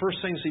 one of the first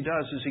things He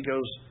does is He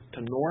goes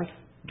to North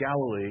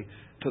Galilee,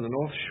 to the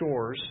north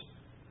shores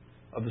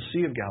of the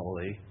Sea of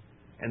Galilee,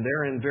 and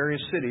there in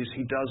various cities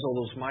He does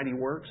all those mighty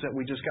works that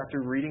we just got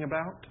through reading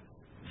about.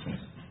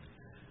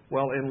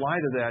 Well, in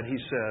light of that, He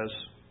says,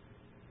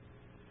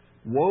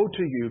 "Woe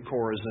to you,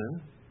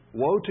 Chorazin!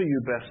 Woe to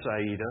you,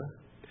 Bethsaida!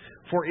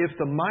 For if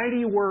the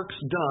mighty works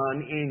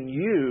done in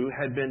you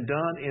had been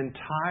done in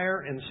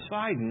Tyre and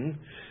Sidon,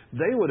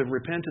 they would have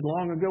repented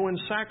long ago in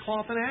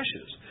sackcloth and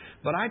ashes.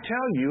 But I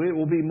tell you, it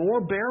will be more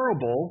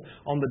bearable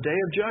on the day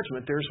of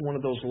judgment." There's one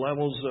of those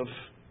levels of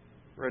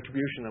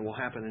retribution that will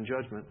happen in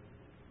judgment.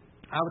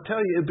 I will tell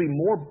you, it will be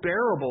more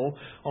bearable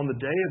on the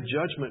day of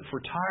judgment for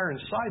Tyre and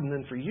Sidon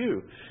than for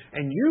you.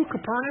 And you,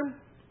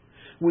 Capernaum,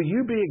 will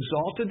you be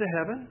exalted to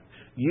heaven?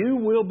 You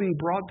will be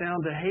brought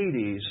down to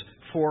Hades.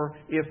 For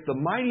if the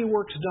mighty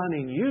works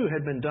done in you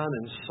had been done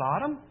in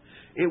Sodom,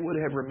 it would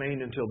have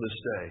remained until this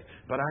day.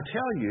 But I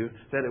tell you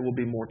that it will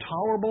be more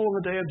tolerable on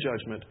the day of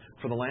judgment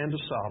for the land of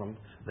Sodom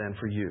than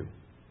for you.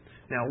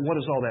 Now, what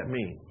does all that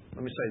mean?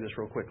 Let me say this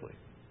real quickly.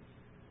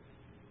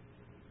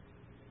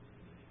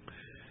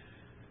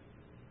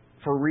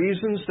 For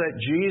reasons that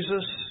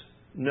Jesus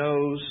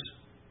knows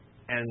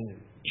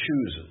and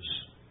chooses,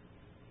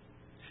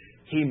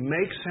 He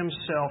makes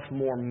Himself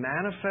more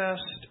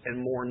manifest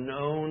and more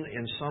known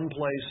in some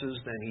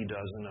places than He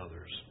does in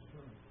others.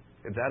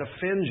 If that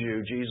offends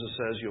you, Jesus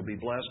says you'll be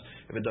blessed.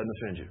 If it doesn't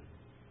offend you.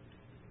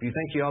 If you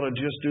think He ought to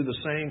just do the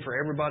same for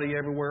everybody,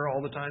 everywhere,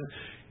 all the time,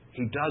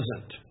 He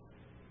doesn't.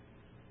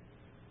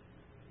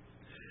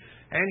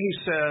 And He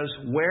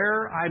says,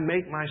 where I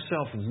make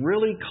Myself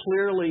really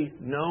clearly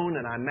known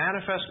and I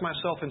manifest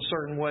Myself in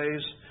certain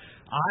ways,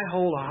 I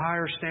hold a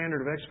higher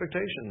standard of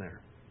expectation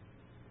there.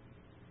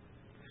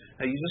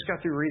 Now, you just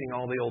got through reading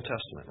all the Old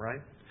Testament,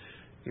 right?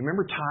 You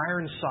remember Tyre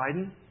and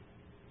Sidon?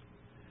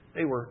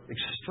 They were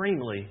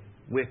extremely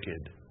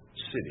wicked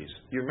cities.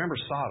 You remember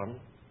Sodom?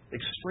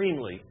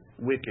 Extremely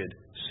wicked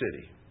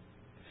city.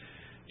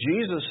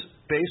 Jesus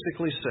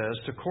basically says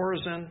to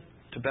Chorazin,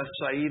 to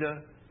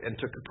Bethsaida, and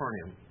to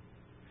Capernaum,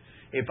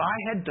 if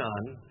I had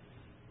done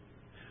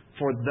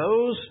for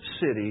those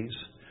cities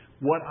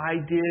what I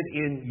did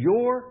in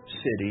your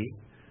city,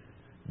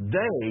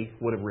 they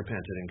would have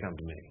repented and come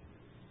to me.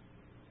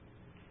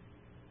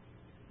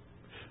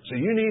 So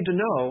you need to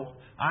know,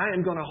 I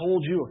am going to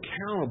hold you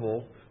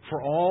accountable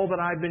for all that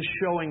I've been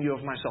showing you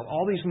of Myself.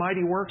 All these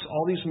mighty works,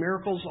 all these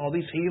miracles, all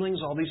these healings,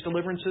 all these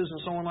deliverances,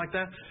 and so on like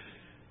that.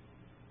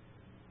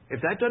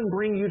 If that doesn't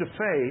bring you to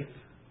faith,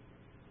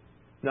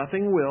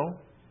 nothing will.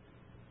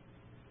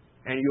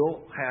 And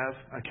you'll have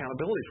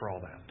accountability for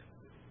all that.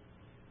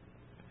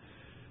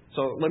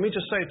 So let me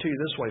just say it to you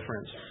this way,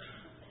 friends.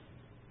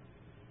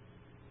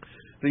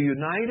 The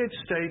United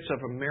States of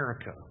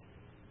America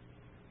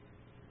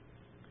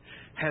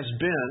has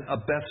been a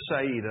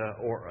Bethsaida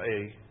or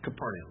a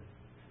Capernaum.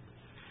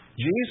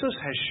 Jesus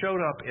has showed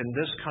up in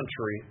this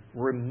country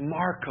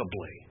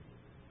remarkably,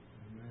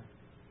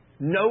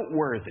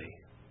 noteworthy.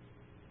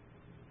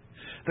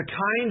 The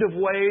kind of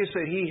ways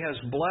that He has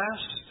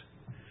blessed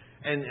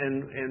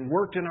and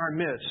worked in our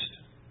midst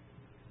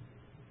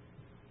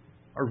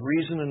are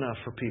reason enough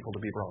for people to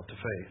be brought to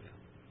faith.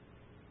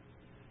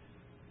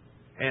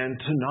 And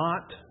to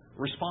not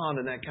respond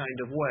in that kind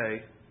of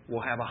way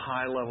will have a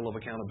high level of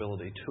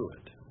accountability to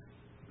it.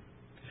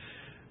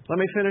 Let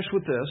me finish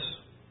with this,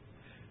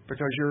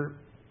 because you're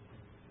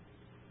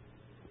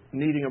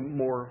needing a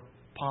more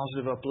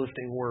positive,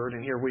 uplifting word,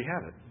 and here we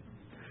have it.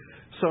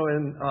 So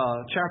in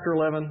chapter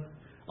 11,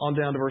 on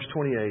down to verse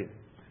 28,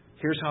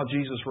 here's how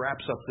Jesus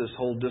wraps up this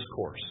whole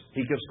discourse.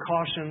 He gives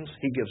cautions,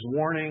 He gives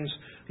warnings.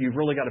 You've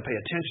really got to pay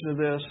attention to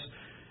this.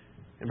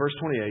 In verse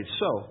 28,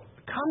 so,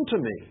 come to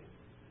me,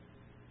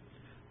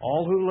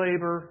 all who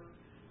labor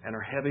and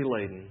are heavy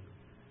laden,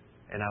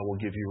 and I will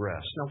give you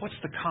rest. Now, what's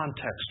the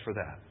context for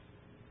that?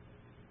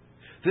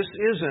 This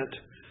isn't,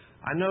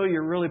 I know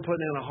you're really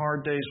putting in a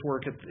hard day's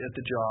work at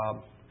the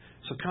job,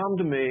 so come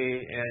to me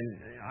and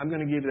I'm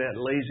going to give you that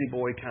lazy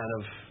boy kind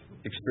of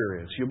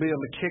experience. You'll be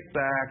able to kick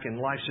back and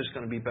life's just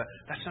going to be better.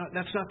 That's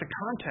not the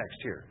context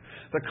here.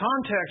 The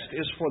context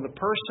is for the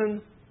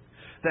person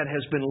that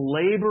has been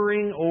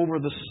laboring over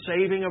the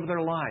saving of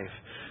their life,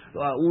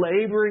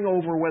 laboring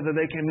over whether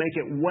they can make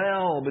it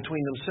well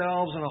between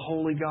themselves and a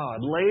holy God,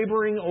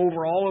 laboring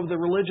over all of the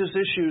religious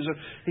issues.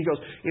 He goes,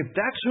 if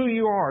that's who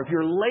you are, if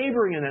you're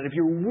laboring in that, if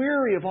you're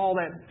weary of all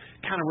that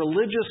kind of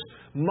religious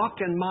muck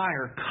and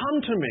mire,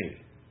 come to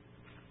me.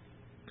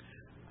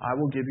 I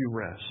will give you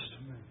rest.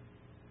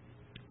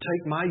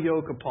 Take my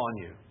yoke upon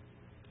you.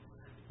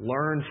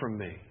 Learn from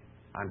me.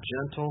 I'm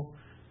gentle.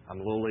 I'm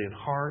lowly in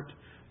heart.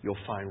 You'll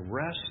find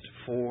rest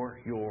for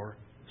your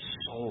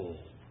soul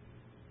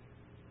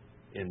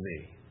in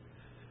me.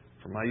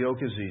 For my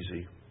yoke is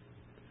easy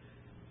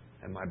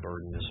and my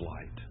burden is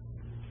light.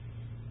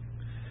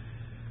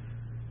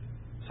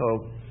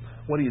 So,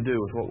 what do you do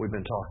with what we've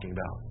been talking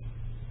about?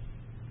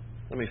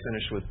 Let me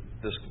finish with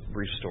this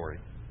brief story.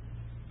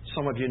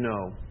 Some of you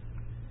know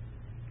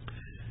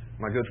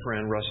my good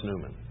friend Russ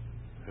Newman,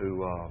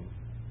 who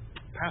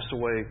passed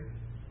away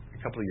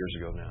a couple of years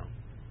ago now.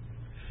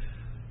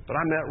 But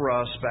I met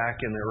Russ back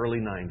in the early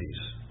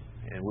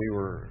 90s, and we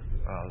were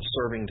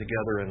serving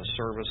together in a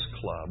service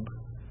club.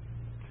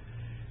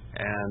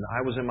 And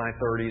I was in my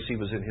 30s, he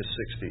was in his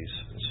 60s.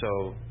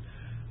 So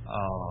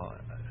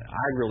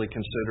I really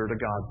considered a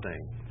God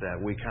thing that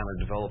we kind of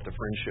developed the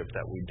friendship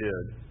that we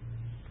did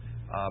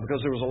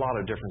because there was a lot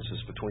of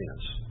differences between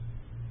us.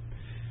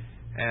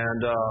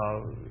 And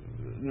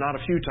not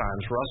a few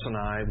times, Russ and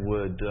I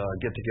would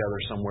get together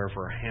somewhere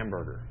for a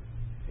hamburger.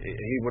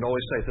 He would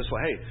always say it this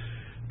way, hey,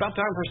 about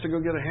time for us to go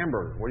get a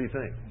hamburger. What do you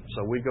think?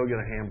 So we'd go get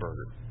a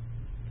hamburger.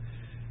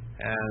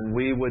 And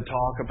we would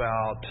talk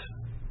about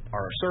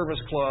our service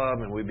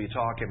club, and we'd be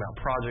talking about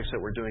projects that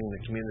we're doing in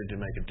the community to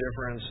make a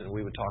difference, and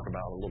we would talk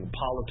about a little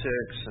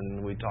politics,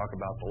 and we'd talk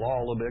about the law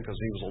a little bit because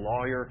he was a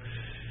lawyer,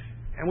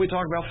 and we'd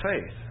talk about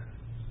faith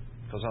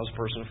because I was a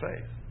person of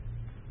faith.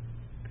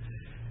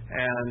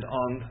 And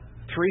on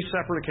 3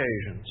 separate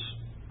occasions,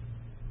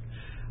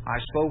 I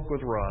spoke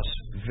with Russ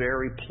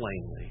very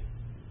plainly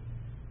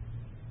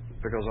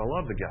because I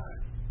loved the guy,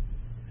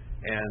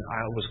 and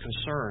I was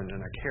concerned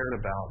and I cared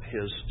about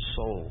his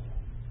soul.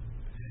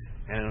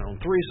 And on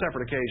 3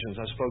 separate occasions,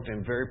 I spoke to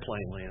him very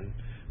plainly and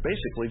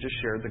basically just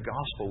shared the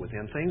gospel with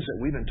him, things that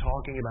we've been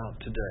talking about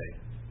today.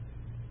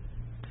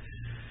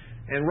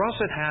 And Russ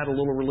had a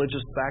little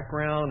religious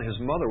background. His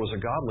mother was a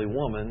godly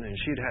woman, and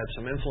she'd had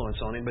some influence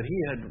on him, but he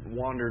had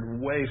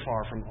wandered way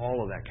far from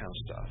all of that kind of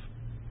stuff.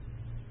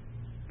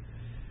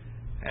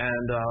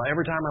 And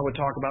every time I would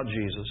talk about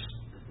Jesus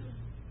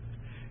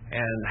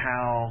and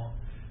how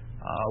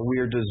we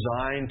are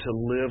designed to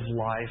live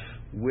life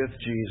with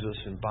Jesus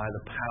and by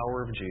the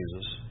power of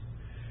Jesus,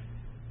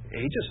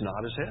 he just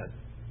nodded his head.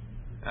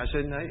 I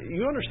said, now,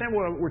 you understand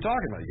what we're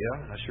talking about?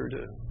 Yeah, I sure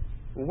do.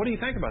 Well, what do you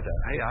think about that?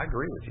 Hey, I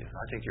agree with you.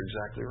 I think you're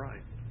exactly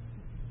right.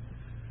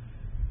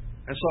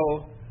 And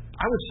so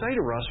I would say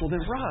to Russ, well then,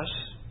 Russ,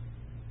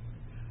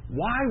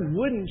 why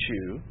wouldn't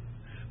you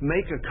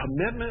make a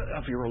commitment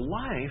of your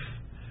life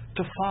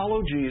to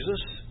follow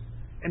Jesus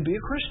and be a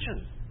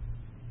Christian?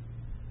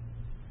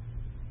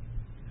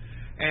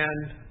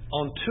 And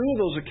on 2 of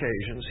those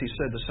occasions, he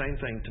said the same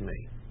thing to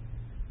me.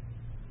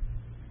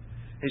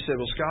 He said,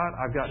 well, Scott,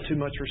 I've got too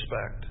much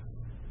respect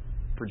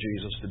for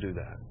Jesus to do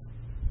that.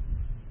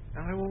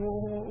 And I went,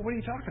 well, what are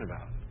you talking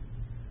about?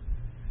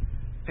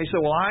 He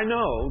said, well, I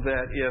know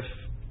that if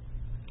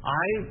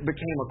I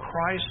became a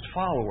Christ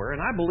follower, and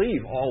I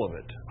believe all of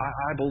it.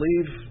 I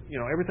believe,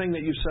 everything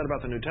that you've said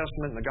about the New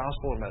Testament and the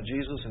gospel and about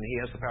Jesus, and He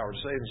has the power to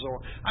save and so on.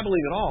 I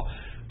believe it all.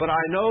 But I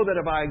know that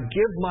if I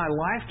give my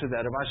life to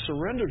that, if I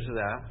surrender to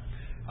that,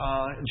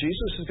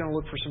 Jesus is going to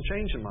look for some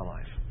change in my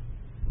life.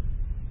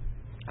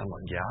 I'm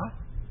like, yeah?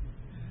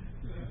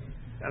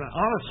 And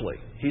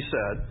honestly, he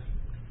said,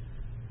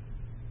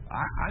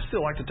 I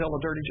still like to tell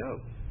a dirty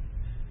joke.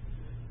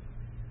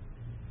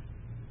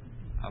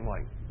 I'm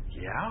like,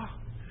 yeah?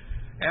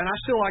 And I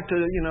still like to,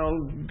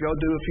 go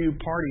do a few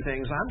party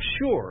things.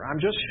 I'm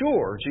just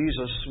sure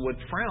Jesus would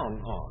frown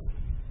on.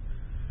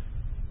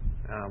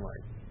 And I'm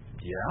like,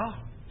 yeah?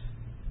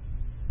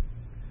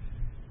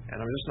 And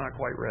I'm just not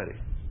quite ready.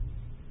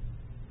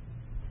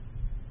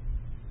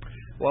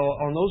 Well,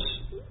 on those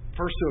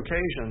first 2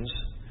 occasions,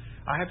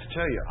 I have to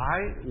tell you, I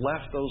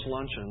left those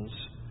luncheons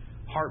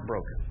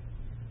heartbroken.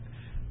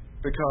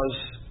 Because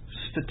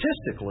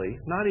statistically,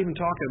 not even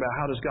talking about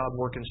how does God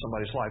work in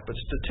somebody's life, but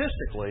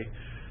statistically,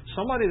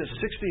 somebody that's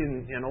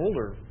 60 and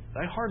older,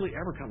 they hardly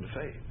ever come to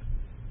faith.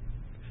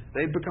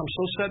 They've become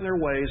so set in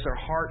their ways,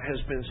 their heart has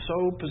been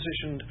so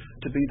positioned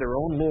to be their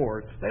own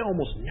Lord, they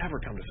almost never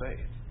come to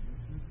faith.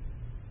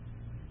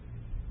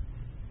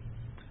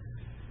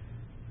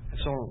 And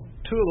so,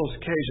 2 of those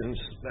occasions,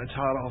 that's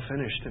how it all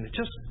finished, and it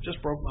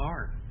just broke my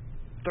heart.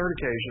 3rd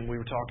occasion, we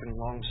were talking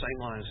along the same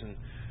lines, and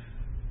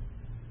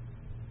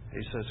he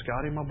said,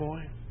 Scotty, my boy,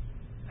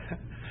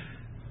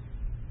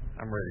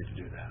 I'm ready to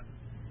do that.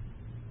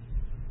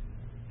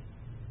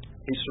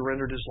 He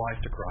surrendered his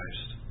life to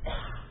Christ.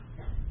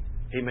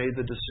 He made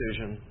the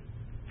decision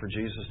for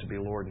Jesus to be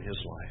Lord in his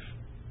life.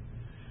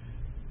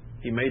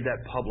 He made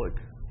that public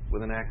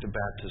with an act of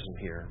baptism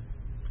here.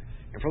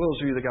 And for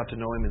those of you that got to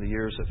know him in the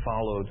years that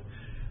followed,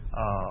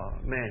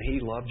 he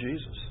loved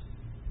Jesus.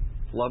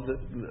 Loved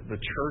the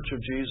church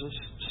of Jesus.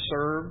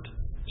 Served.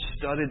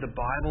 Studied the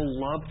Bible.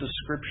 Loved the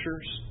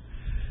Scriptures.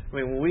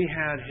 When we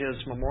had his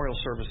memorial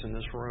service in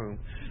this room,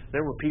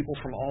 there were people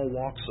from all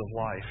walks of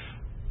life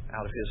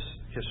out of his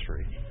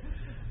history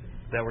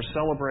that were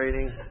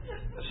celebrating.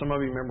 Some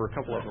of you remember a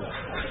couple of them.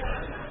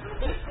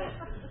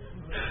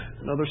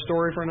 Another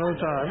story for another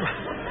time.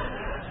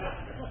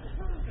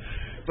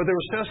 But there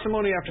was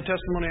testimony after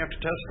testimony after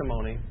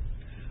testimony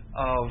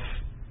of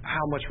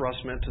how much Russ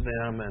meant to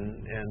them,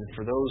 and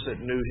for those that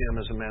knew him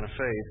as a man of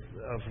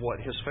faith, of what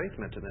his faith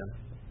meant to them.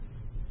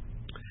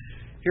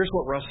 Here's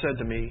what Russ said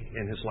to me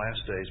in his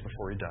last days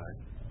before he died.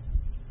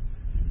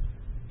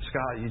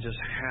 Scott, you just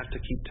have to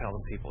keep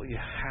telling people. You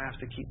have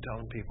to keep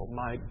telling people.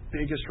 My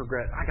biggest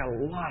regret, I got a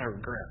lot of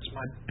regrets.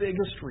 My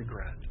biggest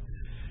regret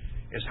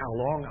is how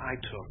long I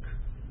took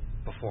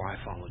before I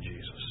followed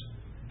Jesus.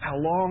 How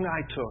long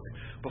I took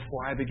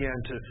before I began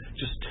to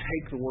just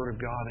take the Word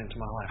of God into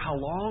my life. How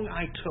long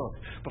I took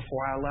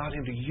before I allowed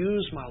Him to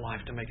use my life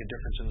to make a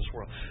difference in this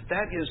world.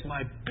 That is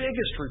my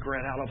biggest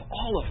regret out of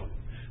all of them,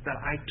 that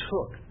I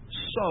took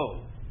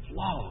so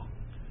long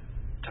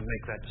to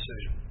make that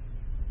decision.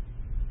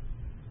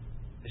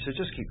 He said,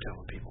 just keep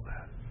telling people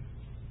that.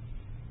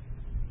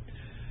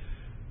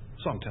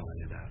 So I'm telling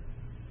you that.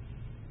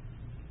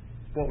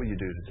 What will you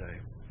do today?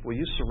 Will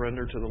you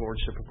surrender to the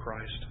Lordship of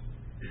Christ?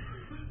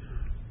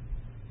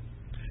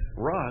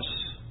 Russ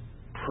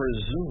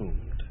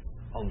presumed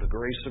on the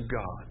grace of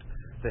God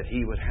that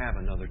he would have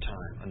another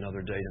time,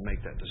 another day to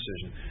make that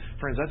decision.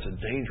 Friends, that's a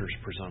dangerous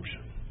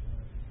presumption.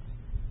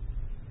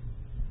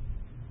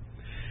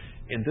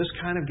 In this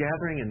kind of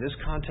gathering, in this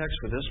context,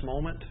 for this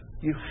moment,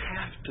 you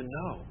have to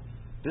know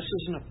this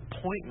is an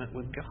appointment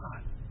with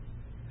God.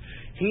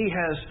 He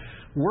has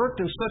worked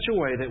in such a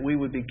way that we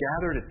would be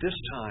gathered at this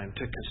time to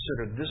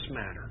consider this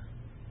matter.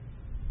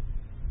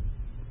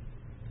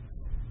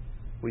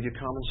 Will you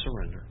come and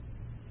surrender?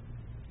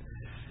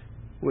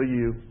 Will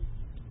you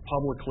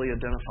publicly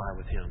identify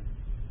with Him?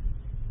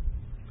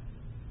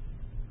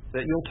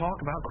 That you'll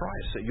talk about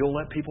Christ, that you'll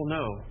let people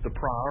know the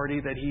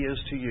priority that He is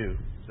to you,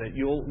 that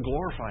you'll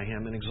glorify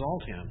Him and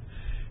exalt Him.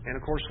 And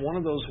of course, one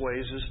of those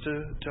ways is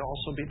to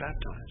also be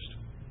baptized.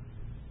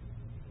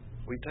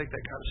 Will you take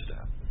that kind of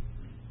step?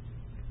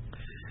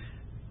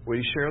 Will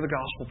you share the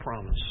gospel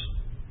promise?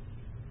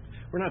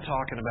 We're not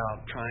talking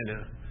about trying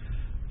to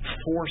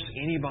force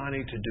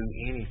anybody to do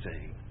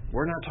anything.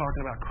 We're not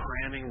talking about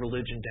cramming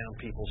religion down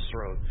people's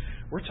throat.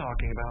 We're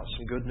talking about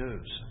some good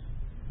news.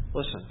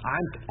 Listen,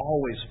 I'm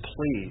always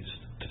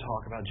pleased to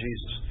talk about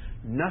Jesus.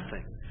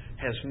 Nothing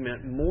has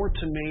meant more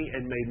to me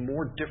and made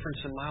more difference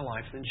in my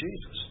life than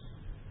Jesus.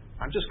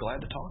 I'm just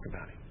glad to talk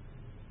about Him.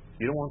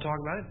 You don't want to talk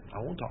about it? I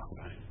won't talk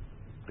about Him.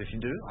 If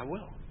you do, I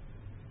will.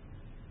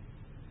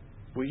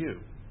 Will you?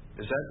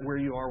 Is that where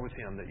you are with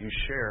Him, that you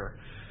share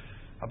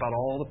about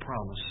all the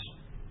promise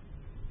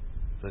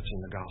that's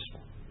in the gospel?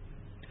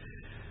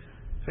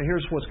 So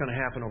here's what's going to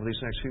happen over these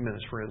next few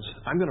minutes, friends.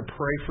 I'm going to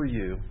pray for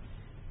you,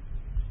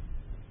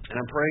 and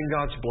I'm praying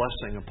God's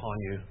blessing upon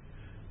you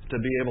to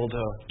be able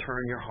to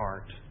turn your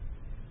heart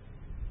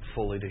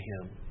fully to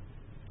Him.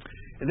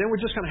 And then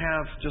we're just going to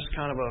have just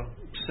kind of a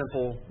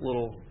simple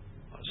little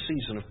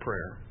season of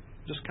prayer.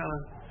 Just kind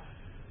of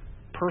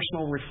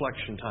personal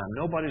reflection time.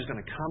 Nobody's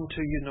going to come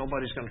to you.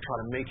 Nobody's going to try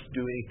to make you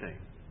do anything.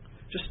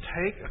 Just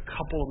take a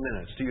couple of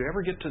minutes. Do you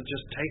ever get to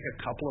just take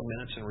a couple of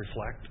minutes and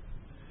reflect?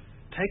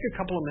 Take a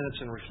couple of minutes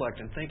and reflect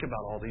and think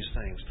about all these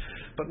things.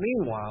 But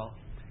meanwhile,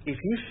 if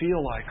you feel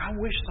like, I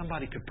wish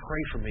somebody could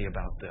pray for me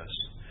about this,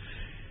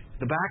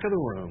 the back of the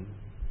room,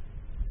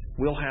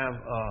 we'll have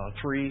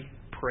 3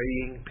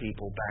 praying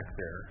people back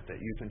there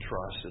that you can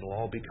trust. It'll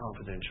all be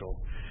confidential.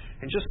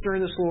 And just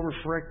during this little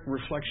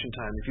reflection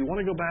time, if you want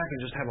to go back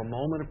and just have a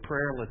moment of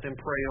prayer, let them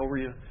pray over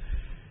you,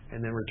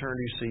 and then return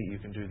to your seat, you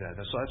can do that.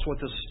 So that's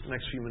what this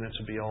next few minutes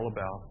will be all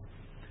about.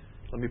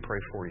 Let me pray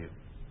for you.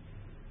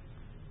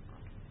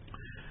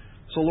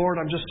 So, Lord,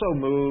 I'm just so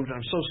moved,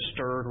 I'm so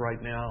stirred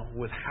right now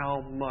with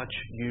how much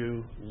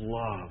You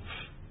love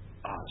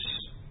us.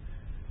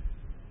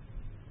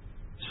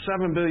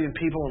 7 billion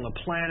people on the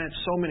planet,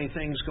 so many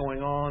things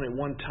going on at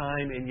one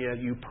time, and yet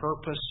You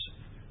purpose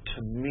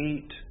to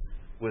meet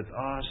with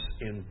us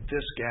in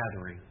this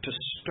gathering, to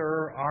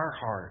stir our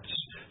hearts,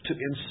 to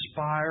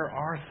inspire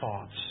our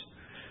thoughts,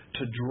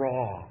 to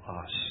draw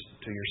us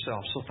to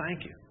Yourself. So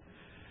thank You.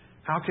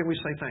 How can we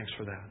say thanks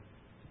for that?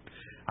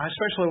 I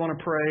especially want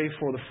to pray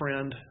for the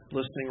friend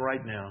listening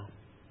right now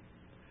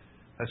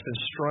that's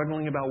been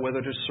struggling about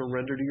whether to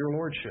surrender to Your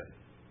Lordship.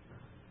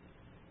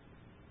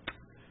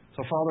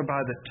 So, Father,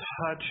 by the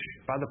touch,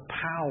 by the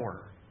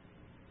power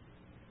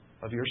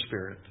of Your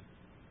Spirit,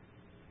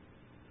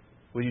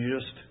 will You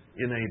just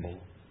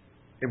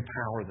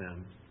empower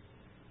them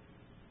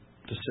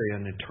to say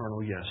an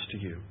eternal yes to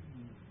You.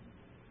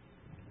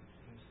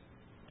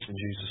 In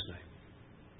Jesus' name.